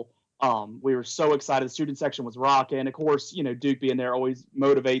level. We were so excited. The student section was rocking. Of course, Duke being there always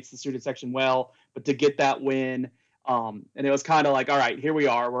motivates the student section well, but to get that win, and it was kind of like, all right, here we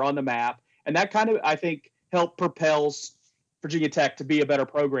are. We're on the map. And that kind of, I think, helped propels Virginia Tech to be a better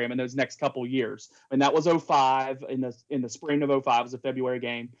program in those next couple years. And that was 2005. In the spring of 2005 was a February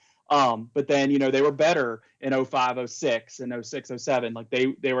game. But then, they were better in 2005, 06, and 06, 07. Like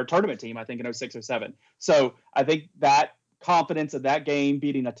they were a tournament team, I think, in 06, 07. So I think that confidence of that game,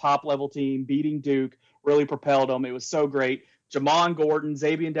 beating a top-level team, beating Duke, really propelled them. It was so great. Jamon Gordon,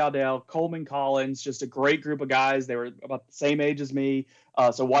 Xavier Dowdell, Coleman Collins, just a great group of guys. They were about the same age as me.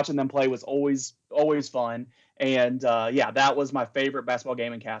 So watching them play was always fun. And, that was my favorite basketball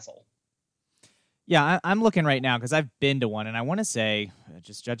game in Castle. Yeah, I'm looking right now because I've been to one, and I want to say,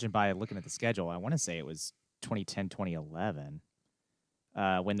 just judging by looking at the schedule, I want to say it was 2010, 2011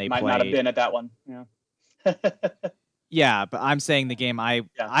 when they played. Might not have been at that one. Yeah. Yeah, but I'm saying the game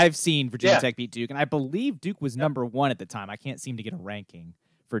I've seen Virginia Tech beat Duke, and I believe Duke was number 1 at the time. I can't seem to get a ranking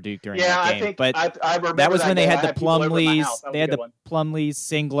for Duke during Yeah, that I game. think but I remember that was when they game. had I the had people over at my Plumlees. house. That was They a had good the one. Plumlees,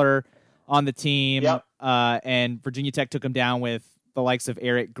 Singler on the team. Yep. And Virginia Tech took them down with the likes of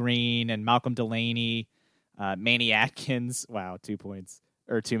Eric Green and Malcolm Delaney, Manny Atkins. Wow, 2 points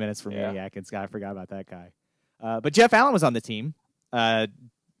or 2 minutes for Manny Atkins. God, I forgot about that guy. But Jeff Allen was on the team.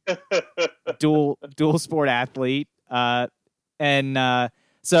 Dual sport athlete.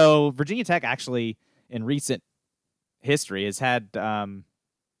 So Virginia Tech actually in recent history has had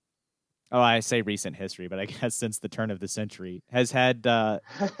I say recent history, but I guess since the turn of the century has had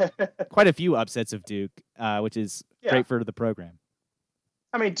quite a few upsets of Duke, which is great for the program.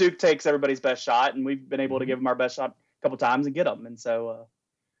 I mean, Duke takes everybody's best shot, and we've been able to give them our best shot a couple times and get them, and so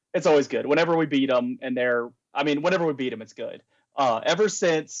it's always good whenever we beat them. And whenever we beat them, it's good. Ever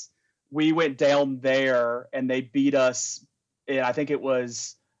since we went down there and they beat us, I think it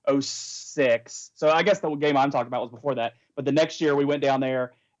was 2006. So I guess the game I'm talking about was before that. But the next year we went down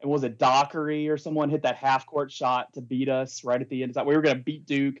there, and was it Dockery or someone hit that half-court shot to beat us right at the end? We were going to beat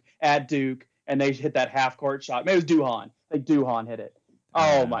Duke at Duke, and they hit that half-court shot. Maybe it was Duhon. Duhon hit it.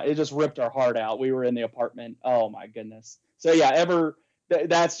 Oh, my. It just ripped our heart out. We were in the apartment. Oh, my goodness. So, yeah,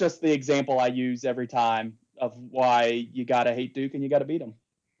 that's just the example I use every time of why you got to hate Duke and you got to beat them.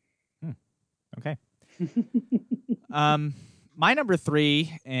 Okay. My number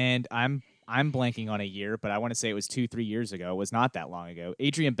 3, and I'm blanking on a year, but I want to say it was 2-3 years ago. It was not that long ago.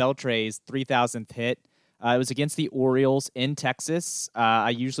 Adrian Beltre's 3,000th hit. It was against the Orioles in Texas. I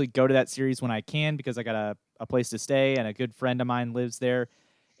usually go to that series when I can because I got a place to stay, and a good friend of mine lives there.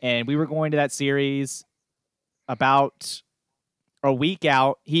 And we were going to that series about a week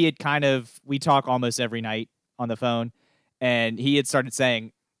out. He had we talk almost every night on the phone, and he had started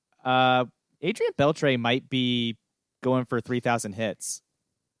saying, Adrian Beltre might be going for 3,000 hits.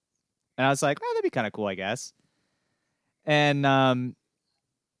 And I was like, that'd be kind of cool, I guess. And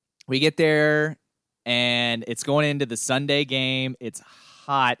we get there, and it's going into the Sunday game. It's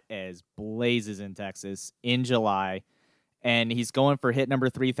hot as blazes in Texas in July, and he's going for hit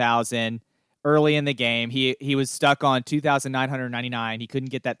number 3,000 early in the game. He was stuck on 2,999. He couldn't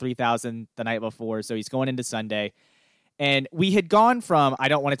get that 3,000 the night before, so he's going into Sunday. And we had gone from, I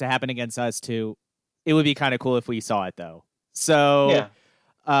don't want it to happen against us, to, it would be kind of cool if we saw it, though. So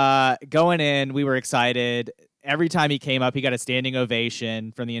going in, we were excited. Every time he came up, he got a standing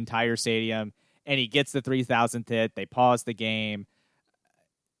ovation from the entire stadium, and he gets the 3,000th hit. They pause the game,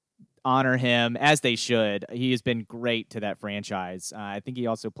 honor him, as they should. He has been great to that franchise. I think he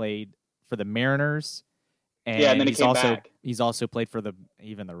also played for the Mariners. And then he's also played for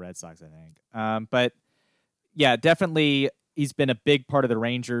even the Red Sox, I think. But yeah, definitely he's been a big part of the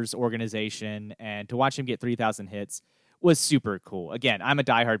Rangers organization, and to watch him get 3,000 hits was super cool. Again, I'm a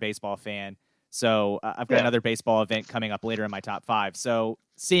diehard baseball fan, so I've got another baseball event coming up later in my top 5. So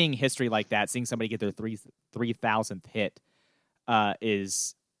seeing history like that, seeing somebody get their 3,000th hit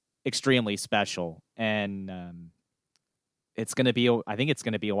is extremely special. And it's going to be, I think it's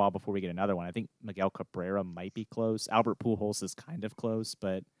going to be a while before we get another one. I think Miguel Cabrera might be close. Albert Pujols is kind of close,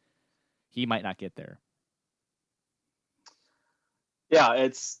 but he might not get there. Yeah,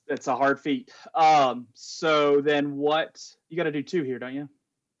 it's a hard feat. So then what, you got to do 2 here, don't you?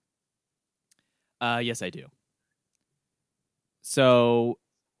 Yes, I do. So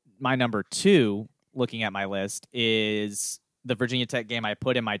my number 2, looking at my list, is the Virginia Tech game I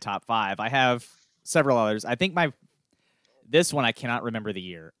put in my top 5. I have several others. I think this one I cannot remember the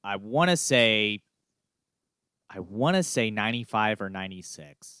year. I want to say 95 or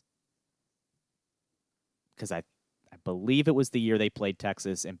 96. Because I believe it was the year they played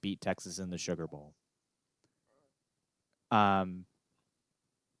Texas and beat Texas in the Sugar Bowl. Jim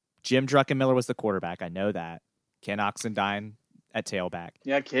Druckenmiller was the quarterback. I know that. Ken Oxendine at tailback.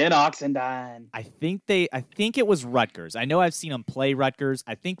 Yeah, Ken Oxendine. I think it was Rutgers. I know I've seen them play Rutgers.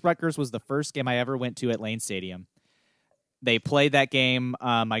 I think Rutgers was the first game I ever went to at Lane Stadium. They played that game.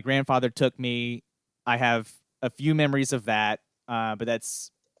 My grandfather took me. I have a few memories of that, but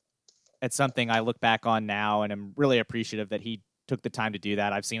that's something I look back on now, and I'm really appreciative that he took the time to do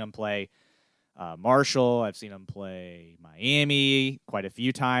that. I've seen him play Marshall. I've seen him play Miami quite a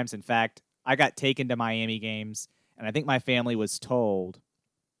few times. In fact, I got taken to Miami games, and I think my family was told,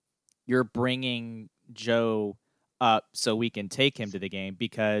 you're bringing Joe up so we can take him to the game,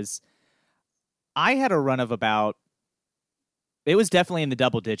 because I had a run of it was definitely in the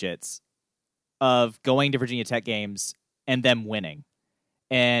double digits of going to Virginia Tech games and them winning.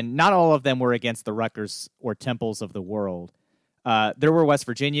 And not all of them were against the Rutgers or Temples of the world. There were West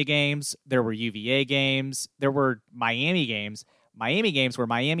Virginia games. There were UVA games. There were Miami games. Miami games where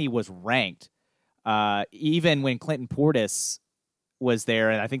Miami was ranked. Even when Clinton Portis was there,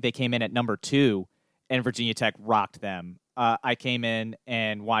 and I think they came in at number 2, and Virginia Tech rocked them. I came in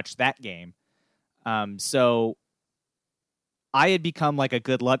and watched that game. So I had become like a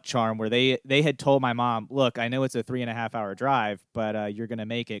good luck charm where they had told my mom, look, I know it's a 3.5 hour drive, but you're going to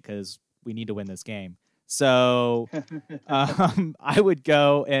make it because we need to win this game. So I would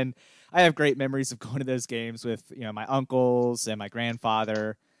go, and I have great memories of going to those games with, my uncles and my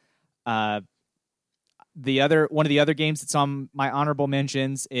grandfather. One of the other games that's on my honorable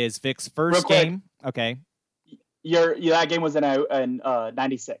mentions is Vic's first game. Okay. That game was in 96.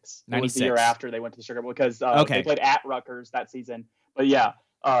 96. It was the year after they went to the Sugar Bowl because they played at Rutgers that season. But yeah,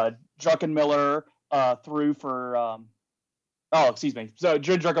 Druckenmiller threw for excuse me. So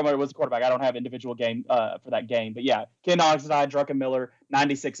Druckenmiller was the quarterback. I don't have individual game for that game, but yeah, Ken Oxide, Druckenmiller,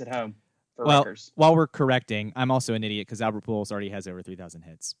 96 at home for Rutgers. While we're correcting, I'm also an idiot because Albert Pujols already has over 3,000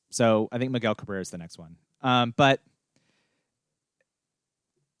 hits. So I think Miguel Cabrera is the next one. But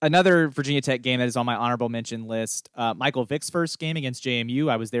another Virginia Tech game that is on my honorable mention list, Michael Vick's first game against JMU.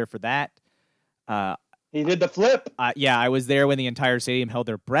 I was there for that. He did the flip. Yeah, I was there when the entire stadium held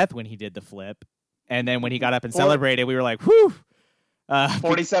their breath when he did the flip. And then when he got up and celebrated, we were like, whew.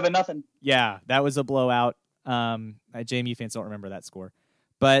 47-0. Yeah, that was a blowout. JMU fans don't remember that score.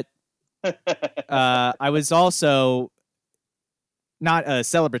 But I was also not a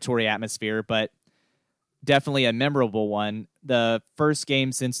celebratory atmosphere, but definitely a memorable one. The first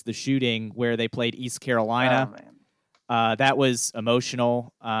game since the shooting where they played East Carolina. Oh, man. That was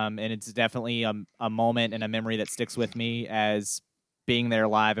emotional, and it's definitely a moment and a memory that sticks with me as being there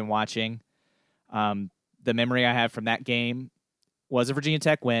live and watching. The memory I have from that game was a Virginia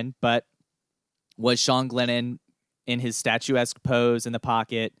Tech win, but was Sean Glennon in his statuesque pose in the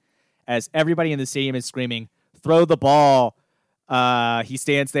pocket as everybody in the stadium is screaming, throw the ball. He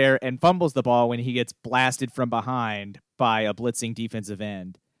stands there and fumbles the ball when he gets blasted from behind by a blitzing defensive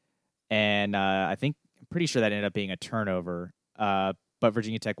end. And I'm pretty sure that ended up being a turnover, but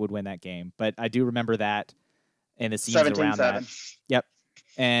Virginia Tech would win that game. But I do remember that and the scenes around that. Yep.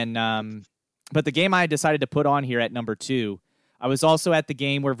 And but the game I decided to put on here at number 2, I was also at the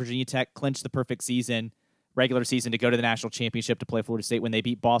game where Virginia Tech clinched the perfect regular season to go to the national championship to play Florida State when they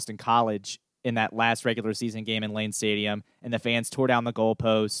beat Boston College in that last regular season game in Lane Stadium, and the fans tore down the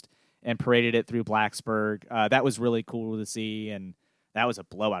goalpost and paraded it through Blacksburg. That was really cool to see, and that was a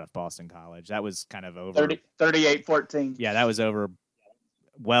blowout of Boston College. That was kind of over. 38-14. Yeah, that was over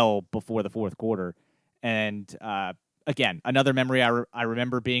well before the fourth quarter. And again, another memory I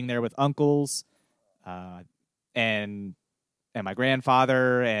remember being there with uncles and my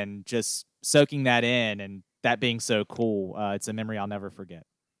grandfather and just soaking that in and that being so cool. It's a memory I'll never forget.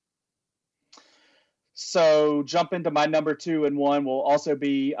 So jump into my number 2 and 1 will also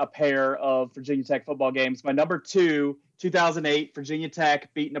be a pair of Virginia Tech football games. My number 2, 2008, Virginia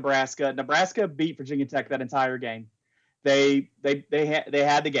Tech beat Nebraska. Nebraska beat Virginia Tech that entire game. They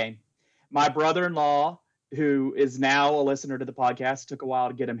had the game. My brother-in-law, who is now a listener to the podcast, took a while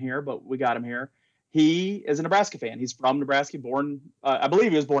to get him here, but we got him here. He is a Nebraska fan. He's from Nebraska, I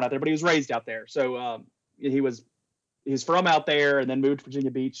believe he was born out there, but he was raised out there. So he's from out there and then moved to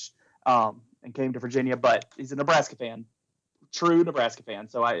Virginia Beach and came to Virginia, but he's a Nebraska fan, true Nebraska fan.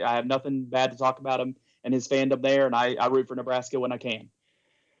 So I have nothing bad to talk about him and his fandom there, and I root for Nebraska when I can.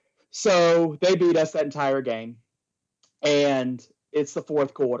 So they beat us that entire game, and it's the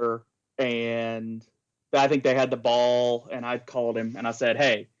fourth quarter, and I think they had the ball, and I called him, and I said,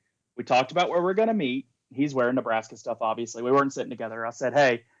 hey, we talked about where we're going to meet. He's wearing Nebraska stuff, obviously. We weren't sitting together. I said,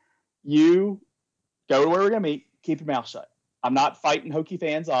 hey, you go to where we're going to meet. Keep your mouth shut. I'm not fighting Hokie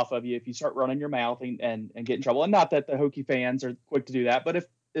fans off of you if you start running your mouth and get in trouble. And not that the Hokie fans are quick to do that, but if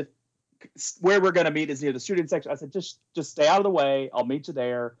where we're going to meet is near the student section, I said, just stay out of the way. I'll meet you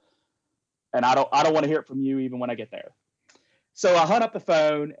there. And I don't want to hear it from you even when I get there. So I hung up the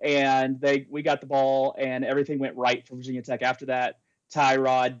phone, and we got the ball, and everything went right for Virginia Tech. After that,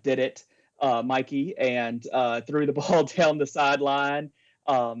 Tyrod did it, Mikey, and threw the ball down the sideline.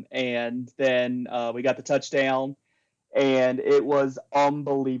 And then we got the touchdown, and it was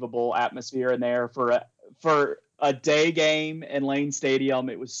unbelievable atmosphere in there for a day game in Lane Stadium.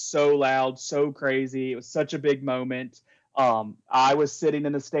 It was so loud, so crazy. It was such a big moment. I was sitting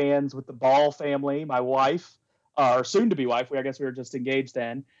in the stands with the Ball family, my wife, or soon-to-be wife. I guess we were just engaged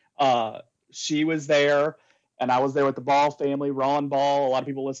then. She was there, and I was there with the Ball family, Ron Ball. A lot of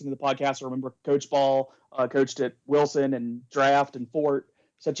people listening to the podcast remember Coach Ball, coached at Wilson and Draft and Fort.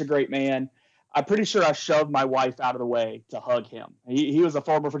 Such a great man. I'm pretty sure I shoved my wife out of the way to hug him. He was a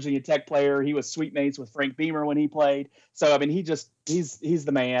former Virginia Tech player. He was sweet mates with Frank Beamer when he played. So, I mean, he's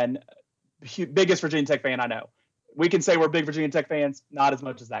the man, biggest Virginia Tech fan I know. we can say we're big Virginia Tech fans, not as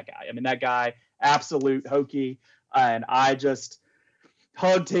much as that guy. I mean, that guy, absolute Hokie. And I just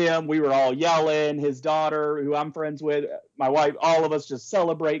hugged him. We were all yelling. His daughter, who I'm friends with, my wife, all of us just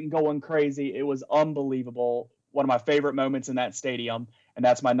celebrating, going crazy. It was unbelievable. One of my favorite moments in that stadium. And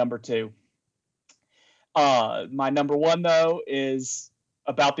that's my number 2. My number 1, though, is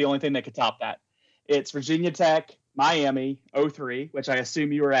about the only thing that could top that. It's Virginia Tech, Miami, 03, which I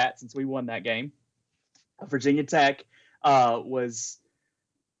assume you were at since we won that game. Virginia Tech was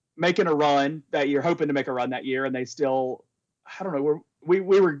making a run that year, hoping to make a run that year, and they still, I don't know, we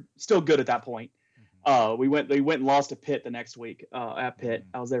were still good at that point. They went and lost to Pitt the next week at Pitt.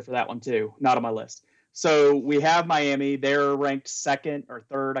 I was there for that one too, not on my list. So we have Miami. They're ranked 2nd or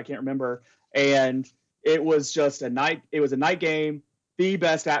 3rd, I can't remember, and it was just a night game, the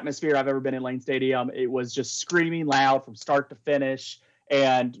best atmosphere I've ever been in Lane Stadium. It was just screaming loud from start to finish,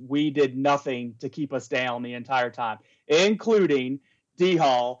 and we did nothing to keep us down the entire time, including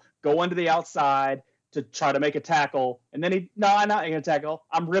D-Hall going to the outside to try to make a tackle. And then I'm not going to tackle.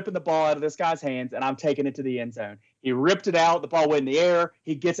 I'm ripping the ball out of this guy's hands, and I'm taking it to the end zone. He ripped it out. The ball went in the air.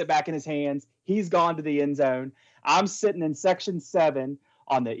 He gets it back in his hands. He's gone to the end zone. I'm sitting in section 7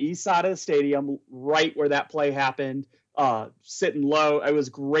 on the east side of the stadium, right where that play happened, sitting low. It was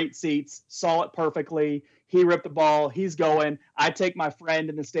great seats, saw it perfectly. He ripped the ball. He's going. I take my friend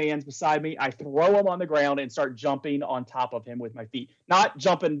in the stands beside me. I throw him on the ground and start jumping on top of him with my feet. Not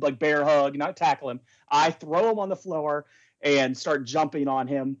jumping like bear hug, not tackle him. I throw him on the floor and start jumping on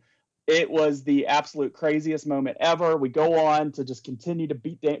him. It was the absolute craziest moment ever. We go on to just continue to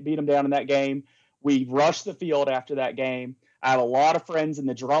beat him down in that game. We rushed the field after that game. I have a lot of friends in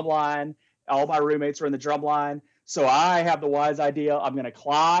the drum line. All my roommates are in the drum line. So I have the wise idea. I'm going to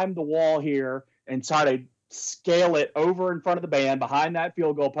climb the wall here and try to scale it over in front of the band behind that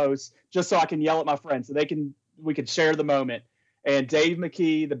field goal post, just so I can yell at my friends so we can share the moment. And Dave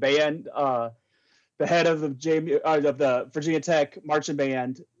McKee, the band, the head of the Virginia Tech marching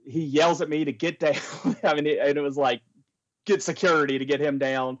band, he yells at me to get down. I mean, and it was like, get security to get him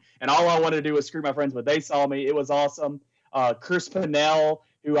down. And all I wanted to do was screw my friends, but they saw me. It was awesome. Chris Pennell,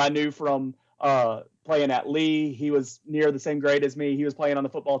 who I knew from playing at Lee, he was near the same grade as me. He was playing on the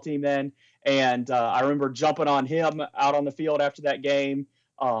football team then. And I remember jumping on him out on the field after that game.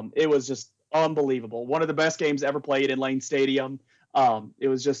 It was just unbelievable. One of the best games ever played in Lane Stadium. It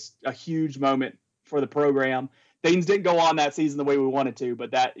was just a huge moment for the program. Things didn't go on that season the way we wanted to, but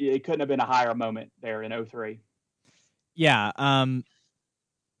it couldn't have been a higher moment there in 03. Yeah.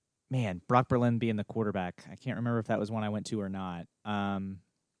 Man, Brock Berlin being the quarterback. I can't remember if that was one I went to or not. But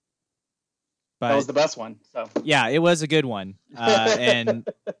that was the best one. So yeah, it was a good one. And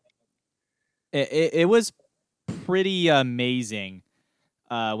it was pretty amazing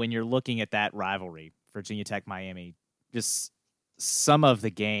when you're looking at that rivalry, Virginia Tech, Miami. Just some of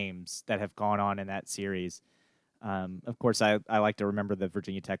the games that have gone on in that series. Of course, I like to remember the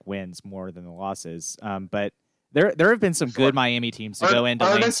Virginia Tech wins more than the losses. But there have been some good Miami teams to go into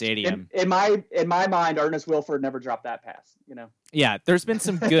Lane Stadium. In my mind, Ernest Wilford never dropped that pass. Yeah, there's been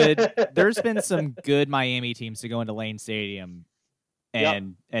some good Miami teams to go into Lane Stadium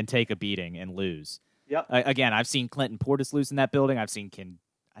and take a beating and lose. Yep. Again, I've seen Clinton Portis lose in that building. I've seen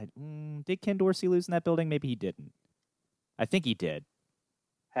did Ken Dorsey lose in that building? Maybe he didn't. I think he did.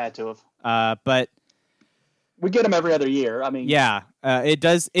 Had to have. But we get them every other year. I mean, yeah, it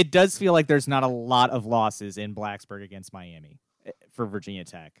does feel like there's not a lot of losses in Blacksburg against Miami for Virginia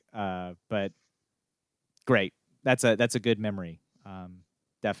Tech. But great. That's a good memory.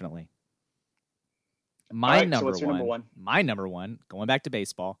 Definitely. My number one, going back to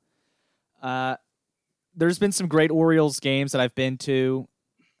baseball. There's been some great Orioles games that I've been to,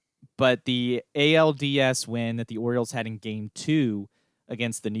 but the ALDS win that the Orioles had in Game 2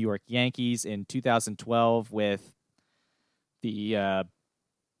 against the New York Yankees in 2012 with the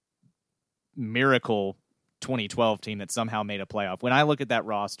miracle 2012 team that somehow made a playoff. When I look at that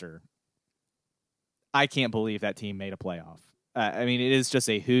roster, I can't believe that team made a playoff. I mean, it is just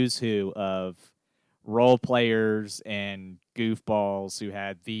a who's who of role players and goofballs who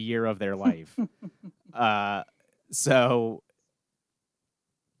had the year of their life. So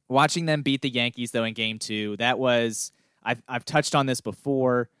watching them beat the Yankees, though, in Game 2, that was... I've touched on this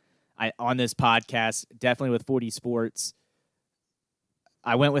before on this podcast, definitely with 40 Sports.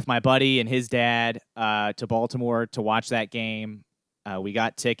 I went with my buddy and his dad to Baltimore to watch that game. We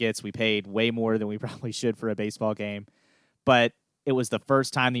got tickets. We paid way more than we probably should for a baseball game. But it was the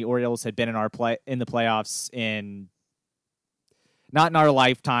first time the Orioles had been in the playoffs not in our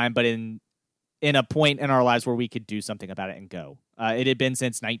lifetime, but in a point in our lives where we could do something about it and go. It had been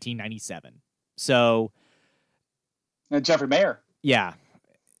since 1997. So And Jeffrey Mayer. Yeah.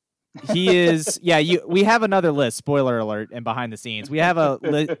 He is, we have another list, spoiler alert, and behind the scenes. We have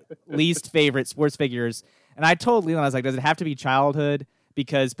a least favorite sports figures. And I told Leland, I was like, does it have to be childhood?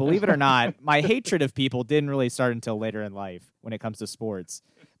 Because believe it or not, my hatred of people didn't really start until later in life when it comes to sports.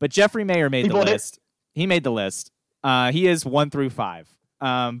 But Jeffrey Mayer made the list. He made the list. He is 1 through 5.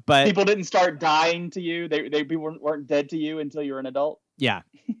 But people didn't start dying to you. They weren't dead to you until you were an adult. Yeah.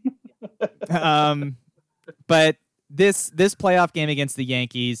 But this playoff game against the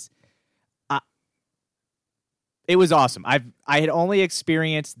Yankees, it was awesome. I had only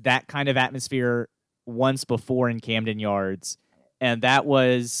experienced that kind of atmosphere once before in Camden Yards, and that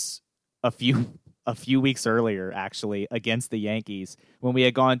was a few weeks earlier, actually, against the Yankees, when we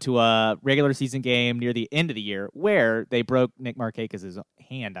had gone to a regular season game near the end of the year where they broke Nick Markakis'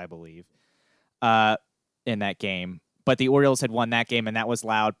 hand, I believe, in that game. But the Orioles had won that game, and that was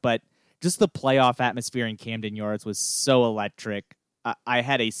loud. But just the playoff atmosphere in Camden Yards was so electric. I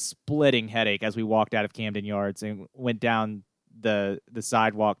had a splitting headache as we walked out of Camden Yards and went down the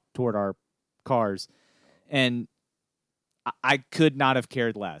sidewalk toward our cars. And I could not have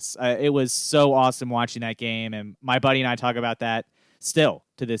cared less. It was so awesome watching that game, and my buddy and I talk about that still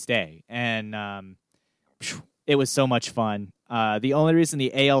to this day. And it was so much fun. The only reason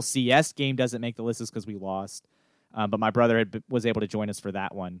the ALCS game doesn't make the list is because we lost. But my brother was able to join us for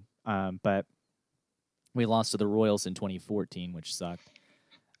that one. But we lost to the Royals in 2014, which sucked.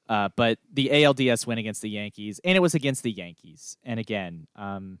 But the ALDS win against the Yankees, and it was against the Yankees. And again,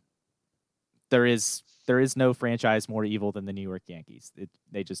 there is no franchise more evil than the New York Yankees.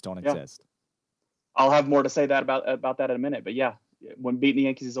 They just don't exist. I'll have more to say about that in a minute. But yeah, when beating the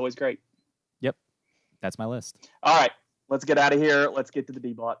Yankees is always great. Yep, that's my list. All right, let's get out of here. Let's get to the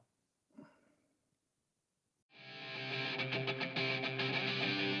D block.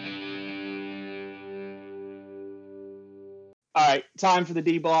 All right, time for the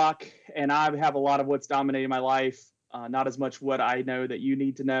D block, and I have a lot of what's dominating my life. Not as much what I know that you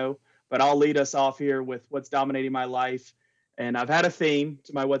need to know, but I'll lead us off here with what's dominating my life. And I've had a theme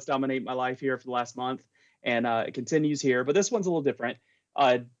to my what's dominating my life here for the last month, and it continues here. But this one's a little different.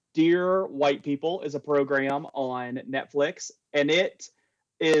 Dear White People is a program on Netflix, and it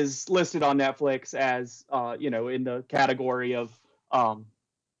is listed on Netflix as, in the category of,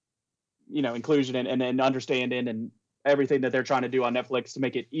 inclusion and understanding and everything that they're trying to do on Netflix to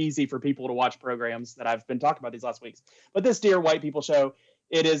make it easy for people to watch programs that I've been talking about these last weeks. But this Dear White People show,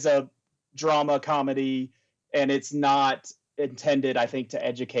 it is a drama comedy, and it's not intended, I think, to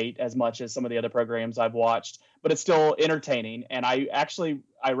educate as much as some of the other programs I've watched, but it's still entertaining. And I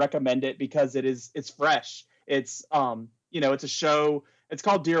recommend it because it's fresh. It's, it's a show, it's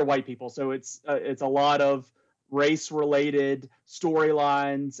called Dear White People. So it's a lot of race-related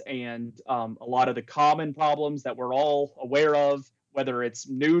storylines and a lot of the common problems that we're all aware of, whether it's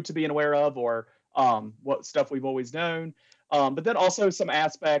new to being aware of or what stuff we've always known. But then also some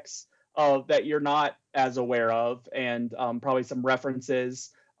aspects that you're not as aware of, and probably some references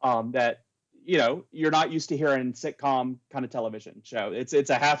that you're not used to hearing in sitcom kind of television show. It's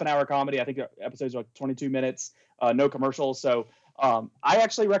a half an hour comedy. I think the episodes are like 22 minutes, no commercials. So I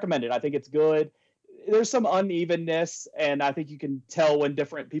actually recommend it. I think it's good. There's some unevenness, and I think you can tell when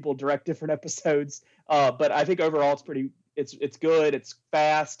different people direct different episodes. But I think overall it's good. It's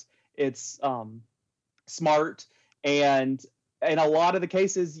fast. It's smart, and in a lot of the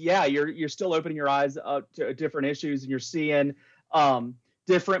cases, you're still opening your eyes up to different issues, and you're seeing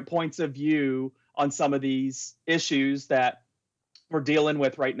different points of view on some of these issues that we're dealing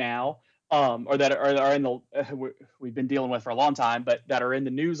with right now, or that are in the we've been dealing with for a long time, but that are in the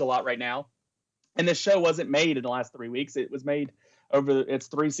news a lot right now. And this show wasn't made in the last 3 weeks. It was made over its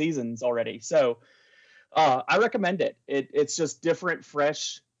 3 seasons already. So I recommend it. It's just different,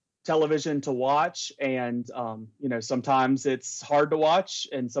 fresh television to watch. And, sometimes it's hard to watch,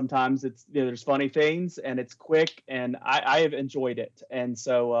 and sometimes it's, there's funny things, and it's quick, and I have enjoyed it. And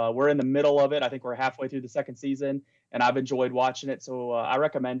so we're in the middle of it. I think we're halfway through the 2nd season, and I've enjoyed watching it. So I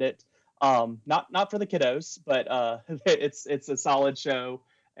recommend it. Not for the kiddos, but it's a solid show.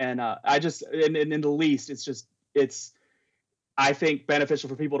 And in the least, it's I think beneficial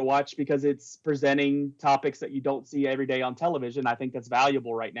for people to watch because it's presenting topics that you don't see every day on television. I think that's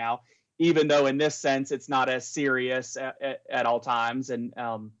valuable right now, even though in this sense, it's not as serious at all times. And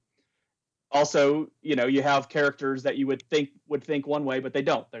also, you have characters that you would think one way, but they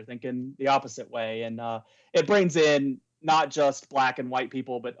don't. They're thinking the opposite way. And it brings in not just Black and white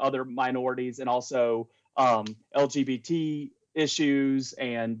people, but other minorities, and also LGBT issues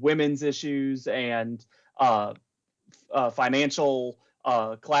and women's issues and financial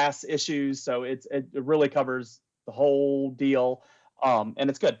class issues. So it really covers the whole deal. And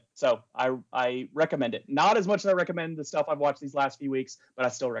it's good. So I recommend it. Not as much as I recommend the stuff I've watched these last few weeks, but I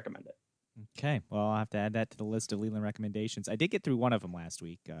still recommend it. Okay. Well, I'll have to add that to the list of Leland recommendations. I did get through one of them last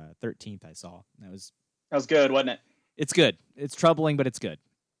week. 13th I saw. That was good, wasn't it? It's good. It's troubling, but it's good.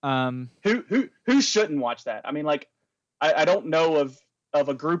 Who shouldn't watch that? I mean, like, I don't know of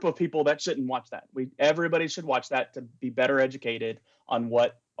a group of people that shouldn't watch that. Everybody should watch that to be better educated on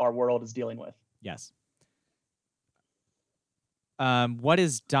what our world is dealing with. Yes. What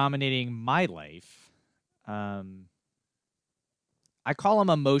is dominating my life? I call them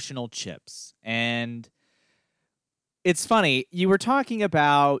emotional chips. And it's funny. We were talking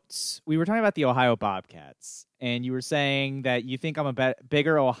about the Ohio Bobcats, and you were saying that you think I'm a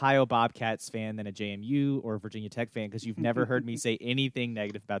bigger Ohio Bobcats fan than a JMU or a Virginia Tech fan because you've never heard me say anything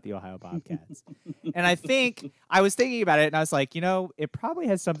negative about the Ohio Bobcats. And I was thinking about it, and I was like, it probably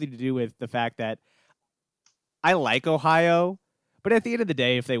has something to do with the fact that I like Ohio, but at the end of the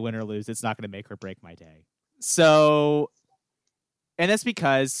day, if they win or lose, it's not going to make or break my day. So, and that's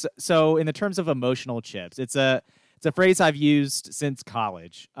because, in the terms of emotional chips, it's a phrase I've used since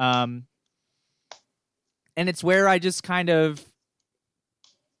college. And it's where I just kind of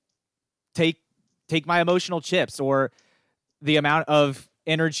take my emotional chips, or the amount of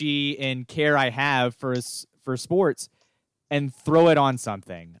energy and care I have for sports, and throw it on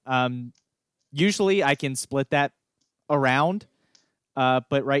something. Usually I can split that around,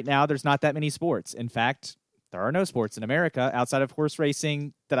 but right now there's not that many sports. In fact, there are no sports in America outside of horse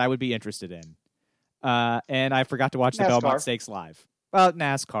racing that I would be interested in. And I forgot to watch the Belmont Stakes live. Well,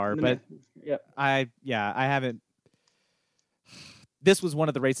 NASCAR, but yep. I haven't. This was one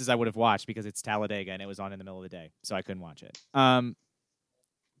of the races I would have watched because it's Talladega and it was on in the middle of the day, so I couldn't watch it.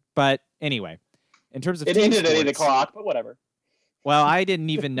 But anyway, in terms of it ended at 8 o'clock, but whatever. Well, I didn't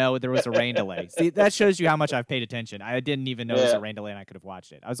even know there was a rain delay. See, that shows you how much I've paid attention. I didn't even know there was a rain delay and I could have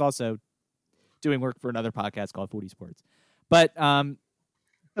watched it. I was also doing work for another podcast called Foodie Sports. But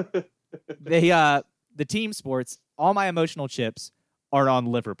the team sports, all my emotional chips are on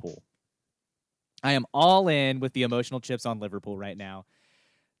Liverpool. I am all in with the emotional chips on Liverpool right now.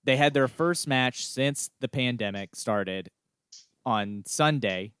 They had their first match since the pandemic started on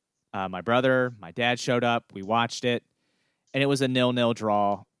Sunday. My brother, my dad showed up. We watched it. And it was a 0-0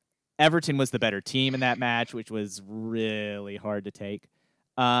 draw. Everton was the better team in that match, which was really hard to take.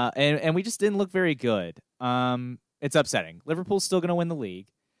 And we just didn't look very good. It's upsetting. Liverpool's still going to win the league.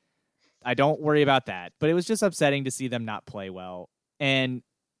 I don't worry about that. But it was just upsetting to see them not play well. And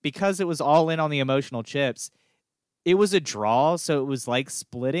because it was all in on the emotional chips, it was a draw, so it was like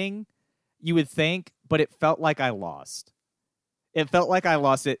splitting, you would think, but it felt like I lost. It felt like I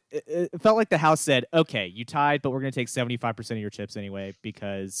lost it. It felt like the house said, okay, you tied, but we're going to take 75% of your chips anyway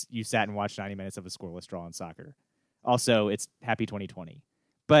because you sat and watched 90 minutes of a scoreless draw in soccer. Also, it's happy 2020.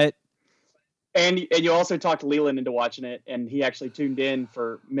 But and you also talked Leland into watching it, and he actually tuned in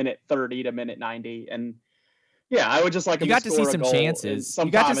for minute 30 to minute 90. And yeah, I would just like him you got to see some chances.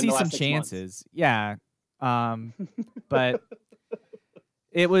 You got to see some chances. Yeah. But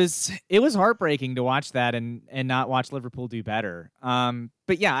It was heartbreaking to watch that and not watch Liverpool do better.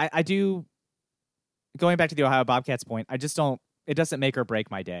 But yeah, I do. Going back to the Ohio Bobcats point, I just don't. It doesn't make or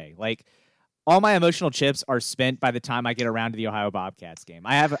break my day. Like, all my emotional chips are spent by the time I get around to the Ohio Bobcats game.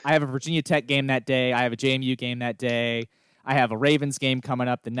 I have a Virginia Tech game that day. I have a JMU game that day. I have a Ravens game coming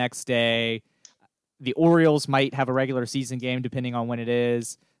up the next day. The Orioles might have a regular season game depending on when it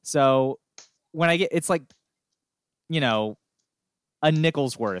is. So when I get, it's like, a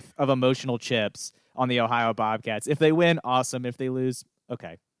nickel's worth of emotional chips on the Ohio Bobcats. If they win, awesome. If they lose,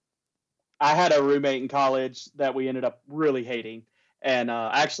 okay. I had a roommate in college that we ended up really hating, and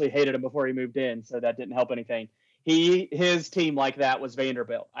I actually hated him before he moved in, so that didn't help anything. His team like that was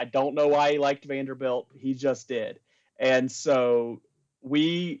Vanderbilt. I don't know why he liked Vanderbilt. He just did. And so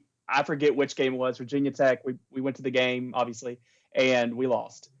I forget which game it was, Virginia Tech. We went to the game, obviously, and we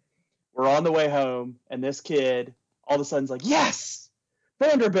lost. We're on the way home, and this kid all of a sudden's like, yes,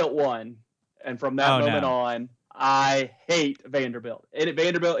 Vanderbilt won. And from that moment on, I hate Vanderbilt.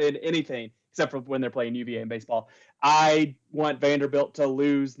 Vanderbilt in anything except for when they're playing UVA in baseball. I want Vanderbilt to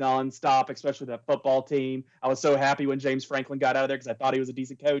lose nonstop, especially that football team. I was so happy when James Franklin got out of there because I thought he was a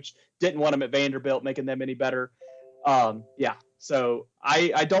decent coach. Didn't want him at Vanderbilt, making them any better. Yeah. So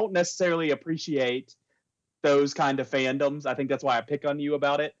I don't necessarily appreciate those kind of fandoms. I think that's why I pick on you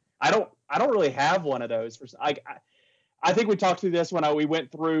about it. I don't really have one of those. I think we talked through this when we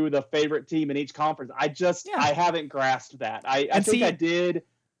went through the favorite team in each conference. I haven't grasped that. I think I did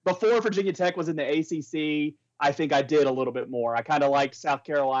before Virginia Tech was in the ACC. I think I did a little bit more. I kind of liked South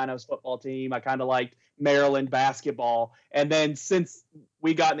Carolina's football team. I kind of liked Maryland basketball. And then since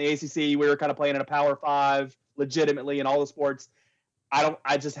we got in the ACC, we were kind of playing in a Power 5 legitimately in all the sports.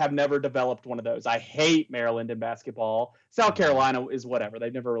 I just have never developed one of those. I hate Maryland in basketball. South Carolina is whatever.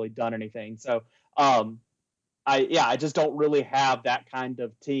 They've never really done anything. So, I just don't really have that kind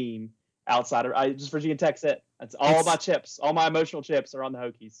of team outside of just Virginia Tech's it. That's all my chips. All my emotional chips are on the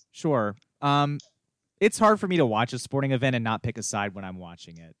Hokies. Sure. It's hard for me to watch a sporting event and not pick a side when I'm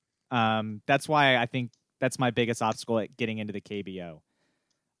watching it. That's why I think that's my biggest obstacle at getting into the KBO.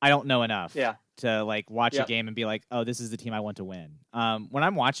 I don't know enough to like watch a game and be like, oh, this is the team I want to win. When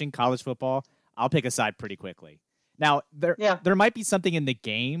I'm watching college football, I'll pick a side pretty quickly. Now, there might be something in the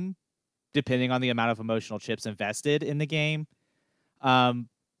game, depending on the amount of emotional chips invested in the game.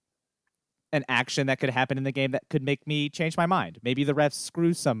 An action that could happen in the game that could make me change my mind. Maybe the refs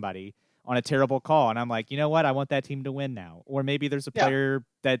screw somebody on a terrible call, and I'm like, you know what? I want that team to win now. Or maybe there's a player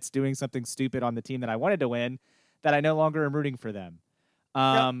that's doing something stupid on the team that I wanted to win that I no longer am rooting for them.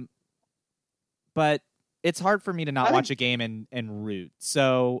 But it's hard for me to not watch a game and root.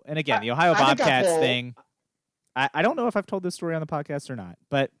 So, and again, the Ohio Bobcats thing, I don't know if I've told this story on the podcast or not,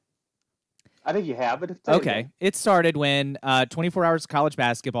 but I think you have. But okay. It started when 24 hours of college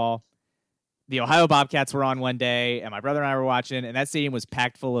basketball, the Ohio Bobcats were on one day, and my brother and I were watching, and that stadium was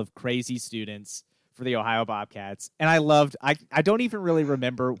packed full of crazy students for the Ohio Bobcats. And I don't even really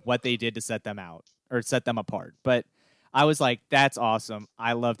remember what they did to set them out or set them apart, but I was like, that's awesome.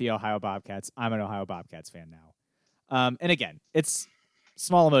 I love the Ohio Bobcats. I'm an Ohio Bobcats fan now. And again, it's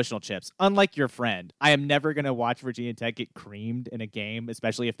small emotional chips. Unlike your friend, I am never going to watch Virginia Tech get creamed in a game,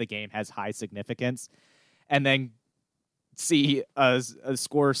 especially if the game has high significance, and then see a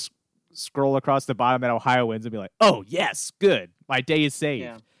score scroll across the bottom that Ohio wins and be like, oh, yes, good. My day is saved.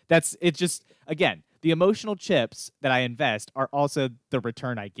 Yeah. It's just, again, the emotional chips that I invest are also the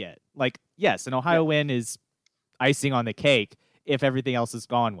return I get. Like, yes, an Ohio win is icing on the cake if everything else has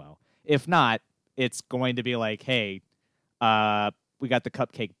gone well. If not, it's going to be like, hey, we got the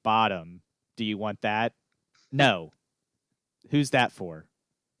cupcake bottom. Do you want that? No. Who's that for?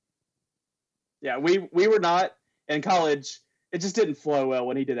 Yeah, we were not in college. It just didn't flow well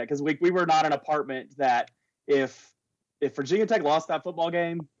when he did that because we were not an apartment that if Virginia Tech lost that football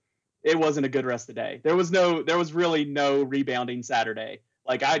game, it wasn't a good rest of the day. There was really no rebounding Saturday.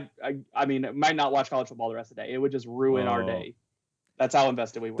 Like I mean, I might not watch college football the rest of the day. It would just ruin our day. That's how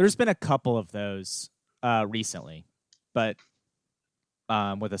invested we were. There's been a couple of those recently, but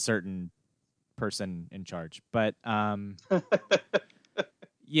with a certain person in charge. But yeah,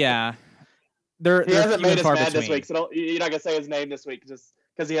 he hasn't made us mad this week, so you're not gonna say his name this week just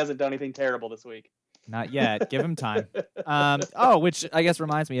because he hasn't done anything terrible this week. Not yet. Give him time. Which I guess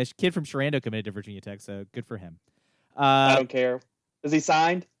reminds me, a kid from Sherando committed to Virginia Tech, so good for him. I don't care. Is he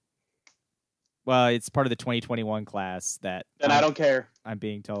signed? Well, it's part of the 2021 class that. Then I don't care. I'm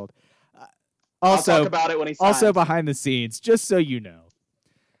being told. Also, I'll talk about it when he signs. Also, behind the scenes, just so you know,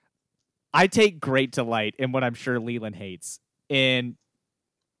 I take great delight in what I'm sure Leland hates. And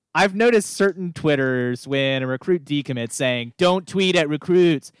I've noticed certain Twitters when a recruit decommits saying, "Don't tweet at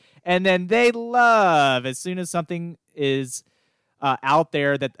recruits," and then they love as soon as something is out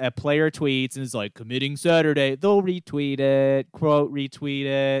there that a player tweets and is like committing Saturday, they'll retweet it, quote retweet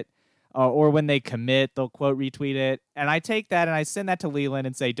it, or when they commit, they'll quote retweet it. And I take that and I send that to Leland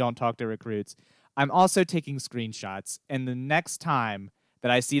and say, don't talk to recruits. I'm also taking screenshots. And the next time that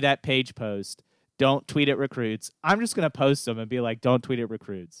I see that page post, don't tweet at recruits, I'm just going to post them and be like, don't tweet at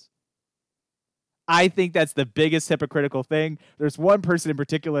recruits. I think that's the biggest hypocritical thing. There's one person in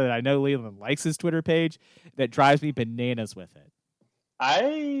particular that I know Leland likes his Twitter page that drives me bananas with it.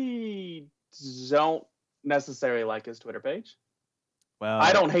 I don't necessarily like his Twitter page. Well,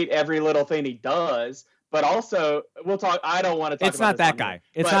 I don't hate every little thing he does, but also we'll talk. I don't want to talk. It's not that guy.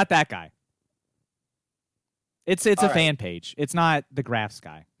 It's not that guy. It's a fan page. It's not the Graphs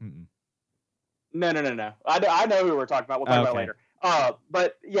guy. Mm-mm. No. I know who we're talking about. We'll talk about later.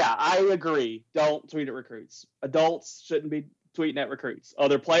 But yeah, I agree. Don't tweet at recruits. Adults shouldn't be tweeting at recruits.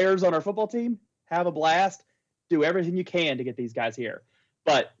 Other players on our football team, have a blast. Do everything you can to get these guys here.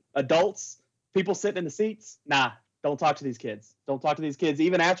 But adults, people sitting in the seats, nah, don't talk to these kids. Don't talk to these kids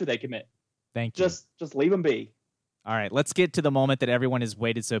even after they commit. Thank you. Just leave them be. All right, let's get to the moment that everyone has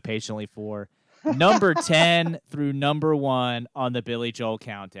waited so patiently for. Number 10 through number 1 on the Billy Joel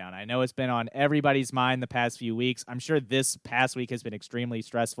countdown. I know it's been on everybody's mind the past few weeks. I'm sure this past week has been extremely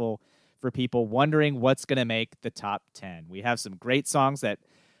stressful for people wondering what's going to make the top 10. We have some great songs that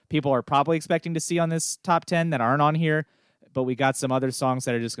people are probably expecting to see on this top 10 that aren't on here. but we got some other songs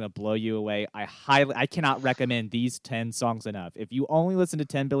that are just going to blow you away. I cannot recommend these 10 songs enough. If you only listen to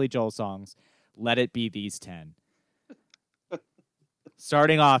 10 Billy Joel songs, let it be these 10.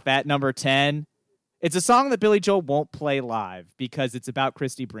 Starting off at number 10, it's a song that Billy Joel won't play live because it's about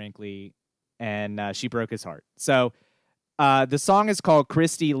Christy Brinkley, and she broke his heart. So the song is called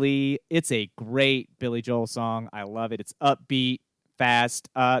Christy Lee. It's a great Billy Joel song. I love it. It's upbeat, fast.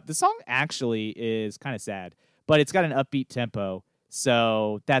 The song actually is kind of sad, but it's got an upbeat tempo,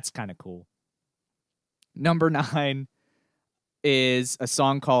 so that's kind of cool. Number 9 is a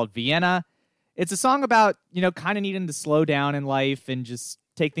song called Vienna. It's a song about, kind of needing to slow down in life and just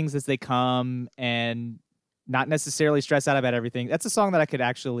take things as they come and not necessarily stress out about everything. That's a song that I could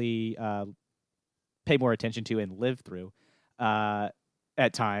actually pay more attention to and live through at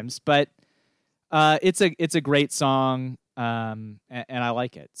times. But it's a great song, and I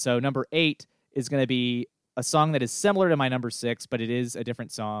like it. So number 8 is going to be a song that is similar to my number 6, but it is a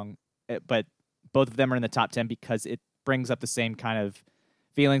different song. But both of them are in the top 10 because it brings up the same kind of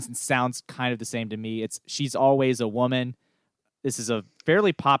feelings and sounds kind of the same to me. It's She's Always a Woman. This is a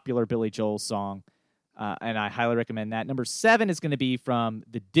fairly popular Billy Joel song, and I highly recommend that. Number 7 is going to be from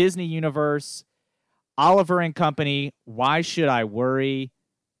the Disney universe, Oliver and Company, Why Should I Worry?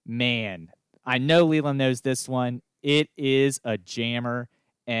 Man, I know Leland knows this one. It is a jammer,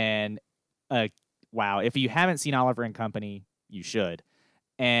 and wow, if you haven't seen Oliver and Company, you should.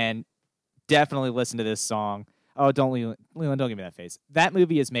 And definitely listen to this song. Oh, Leland, don't give me that face. That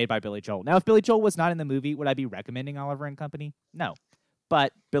movie is made by Billy Joel. Now, if Billy Joel was not in the movie, would I be recommending Oliver and Company? No.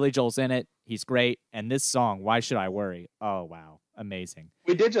 But Billy Joel's in it. He's great. And this song, Why Should I Worry? Oh, wow. Amazing.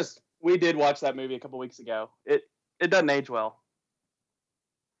 We did watch that movie a couple weeks ago. It doesn't age well.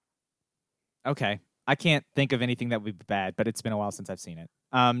 Okay. I can't think of anything that would be bad, but it's been a while since I've seen it.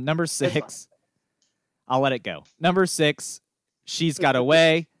 Number 6, I'll let it go. Number 6, She's Got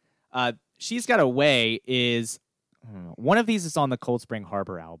Away. She's Got Away is one of these is on the Cold Spring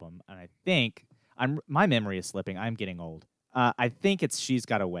Harbor album, and I think my memory is slipping. I'm getting old. I think it's She's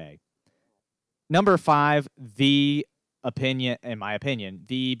Got Away. Number 5, in my opinion,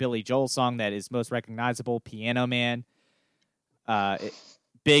 the Billy Joel song that is most recognizable, Piano Man.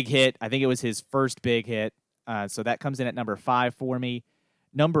 Big hit. I think it was his first big hit. So that comes in at number 5 for me.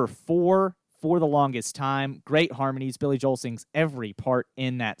 Number 4, For the Longest Time. Great harmonies. Billy Joel sings every part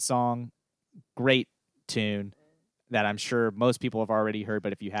in that song. Great tune that I'm sure most people have already heard,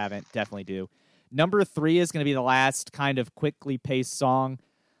 but if you haven't, definitely do. Number 3 is going to be the last kind of quickly paced song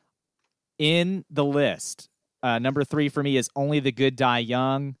in the list. Number 3 for me is Only the Good Die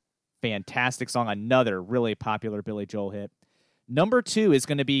Young. Fantastic song. Another really popular Billy Joel hit. Number 2 is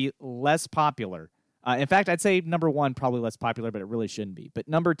going to be less popular. In fact, I'd say number 1 probably less popular, but it really shouldn't be. But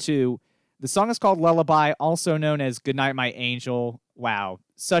number 2, the song is called Lullaby, also known as Goodnight My Angel. Wow,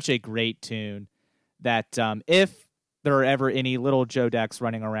 such a great tune that if there are ever any little Joe Decks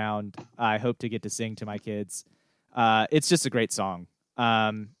running around, I hope to get to sing to my kids. It's just a great song.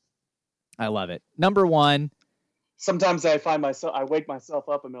 I love it. Number 1. Sometimes I wake myself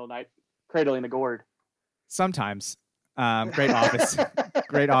up in the middle of the night, cradling the gourd. Sometimes. Great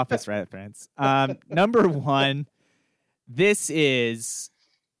office reference. Number 1, this is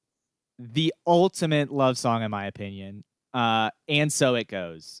the ultimate love song, in my opinion. And So It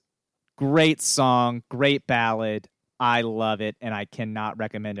Goes. Great song, great ballad. I love it, and I cannot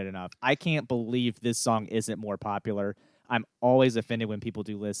recommend it enough. I can't believe this song isn't more popular. I'm always offended when people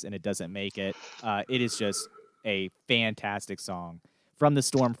do lists and it doesn't make it. It is just a fantastic song from the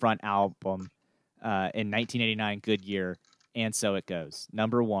Stormfront album in 1989, good year, And So It Goes.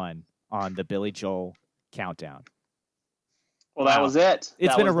 Number 1 on the Billy Joel countdown. Well, that was it.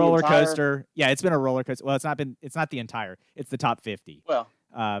 It's been a roller coaster. Yeah, it's been a roller coaster. Well, it's not the entire. It's the top 50. Well,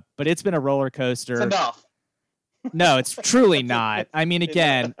 but it's been a roller coaster. It's enough. No, it's truly not. I mean,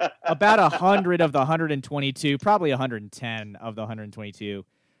 again, about 100 of the 122, probably 110 of the 122,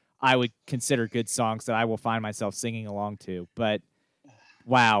 I would consider good songs that I will find myself singing along to. But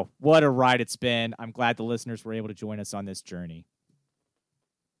wow, what a ride it's been. I'm glad the listeners were able to join us on this journey.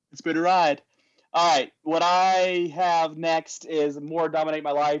 It's been a ride. All right, what I have next is More Dominate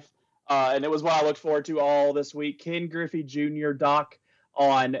My Life, and it was what I looked forward to all this week. Ken Griffey Jr. doc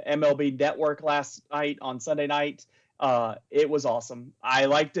on MLB Network last night on Sunday night. It was awesome. I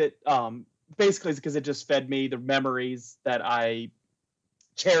liked it basically because it just fed me the memories that I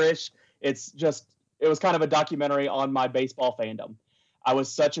cherish. It was kind of a documentary on my baseball fandom. I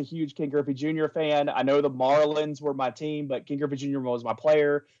was such a huge Ken Griffey Jr. fan. I know the Marlins were my team, but Ken Griffey Jr. was my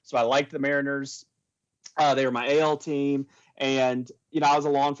player, so I liked the Mariners. They were my AL team, and I was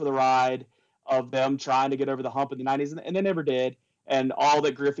along for the ride. of them trying to get over the hump in the 90s, and they never did. And all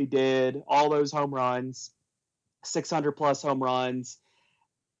that Griffey did, all those home runs, 600 plus home runs.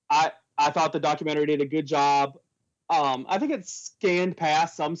 I thought the documentary did a good job. I think it scanned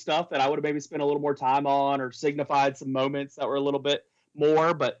past some stuff that I would have maybe spent a little more time on, or signified some moments that were a little bit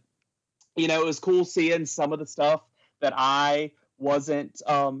more. But, it was cool seeing some of the stuff that I wasn't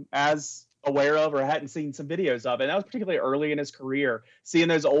as aware of or hadn't seen some videos of. And that was particularly early in his career, seeing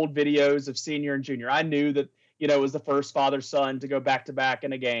those old videos of senior and junior. I knew that, it was the first father-son to go back-to-back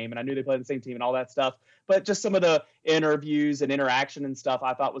in a game, and I knew they played on the same team and all that stuff. But just some of the interviews and interaction and stuff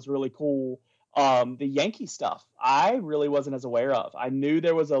I thought was really cool. The Yankee stuff, I really wasn't as aware of. I knew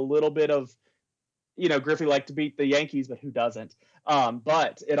there was a little bit of, Griffey liked to beat the Yankees, but who doesn't?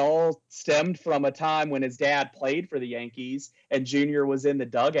 But it all stemmed from a time when his dad played for the Yankees and Junior was in the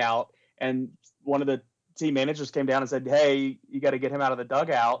dugout, and one of the team managers came down and said, "Hey, you got to get him out of the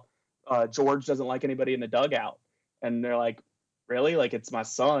dugout. George doesn't like anybody in the dugout." And they're like, "Really? Like, it's my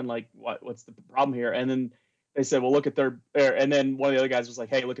son. Like, what's the problem here?" And then they said, "Well, look at third." And then one of the other guys was like,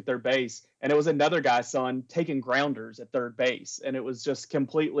 "Hey, look at third base." And it was another guy's son taking grounders at third base. And it was just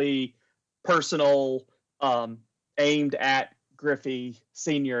completely personal, aimed at Griffey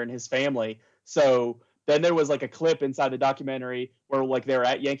Sr. and his family. So then there was like a clip inside the documentary where like they're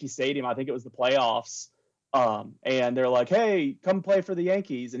at Yankee Stadium. I think it was the playoffs. And they're like, "Hey, come play for the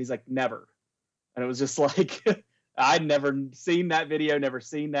Yankees." And he's like, "Never." And it was just like, I'd never seen that video, never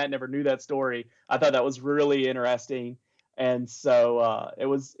seen that, never knew that story. I thought that was really interesting. And so it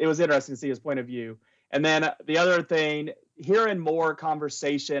was interesting to see his point of view. And then the other thing, hearing more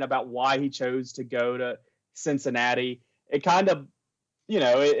conversation about why he chose to go to Cincinnati, it kind of,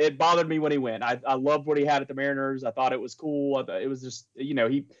 it bothered me when he went. I loved what he had at the Mariners. I thought it was cool. It was just,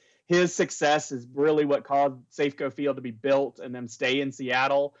 his success is really what caused Safeco Field to be built and then stay in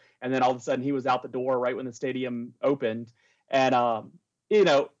Seattle. And then all of a sudden he was out the door right when the stadium opened. And,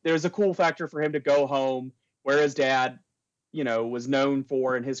 there's a cool factor for him to go home where his dad, was known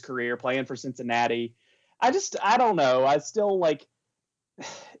for in his career, playing for Cincinnati. I don't know. I still like,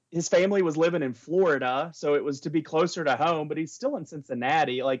 his family was living in Florida, so it was to be closer to home, but he's still in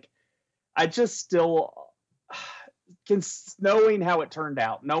Cincinnati. Like, I just still, knowing how it turned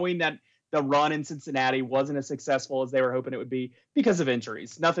out, knowing that the run in Cincinnati wasn't as successful as they were hoping it would be because of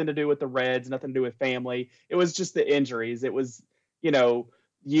injuries, nothing to do with the Reds, nothing to do with family. It was just the injuries. It was,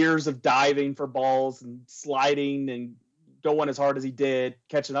 years of diving for balls and sliding and going as hard as he did,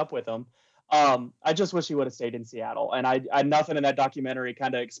 catching up with them. I just wish he would have stayed in Seattle. And I nothing in that documentary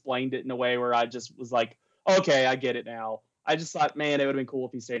kind of explained it in a way where I just was like, okay, I get it now. I just thought, man, it would have been cool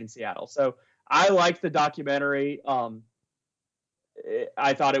if he stayed in Seattle. So I liked the documentary.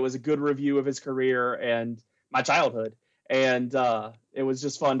 I thought it was a good review of his career and my childhood. And it was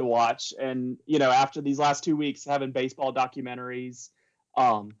just fun to watch. And, after these last 2 weeks having baseball documentaries,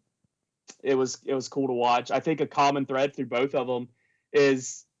 it was cool to watch. I think a common thread through both of them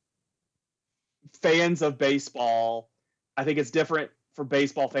is fans of baseball. I think it's different for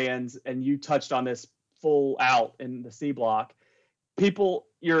baseball fans, and you touched on this full out in the C block. People,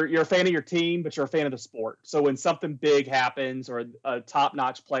 you're a fan of your team, but you're a fan of the sport. So when something big happens or a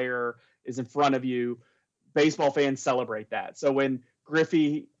top-notch player is in front of you, baseball fans celebrate that. So when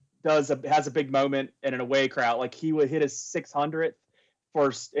Griffey has a big moment in an away crowd, like he would hit his 600th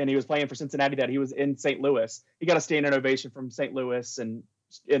and he was playing for Cincinnati, that he was in St. Louis. He got a standing ovation from St. Louis, and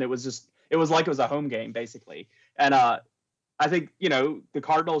it was like it was a home game basically. And I think the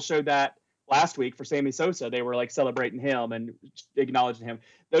Cardinals showed that last week for Sammy Sosa. They were like celebrating him and acknowledging him.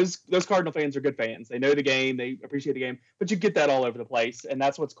 Those Cardinal fans are good fans. They know the game, they appreciate the game, but you get that all over the place, and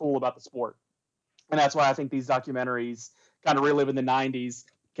that's what's cool about the sport. And that's why I think these documentaries kind of reliving the 90s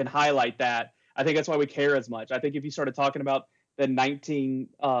can highlight that. I think that's why we care as much. I think if you started talking about the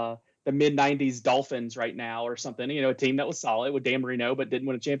mid 90s Dolphins right now or something, a team that was solid with Dan Marino but didn't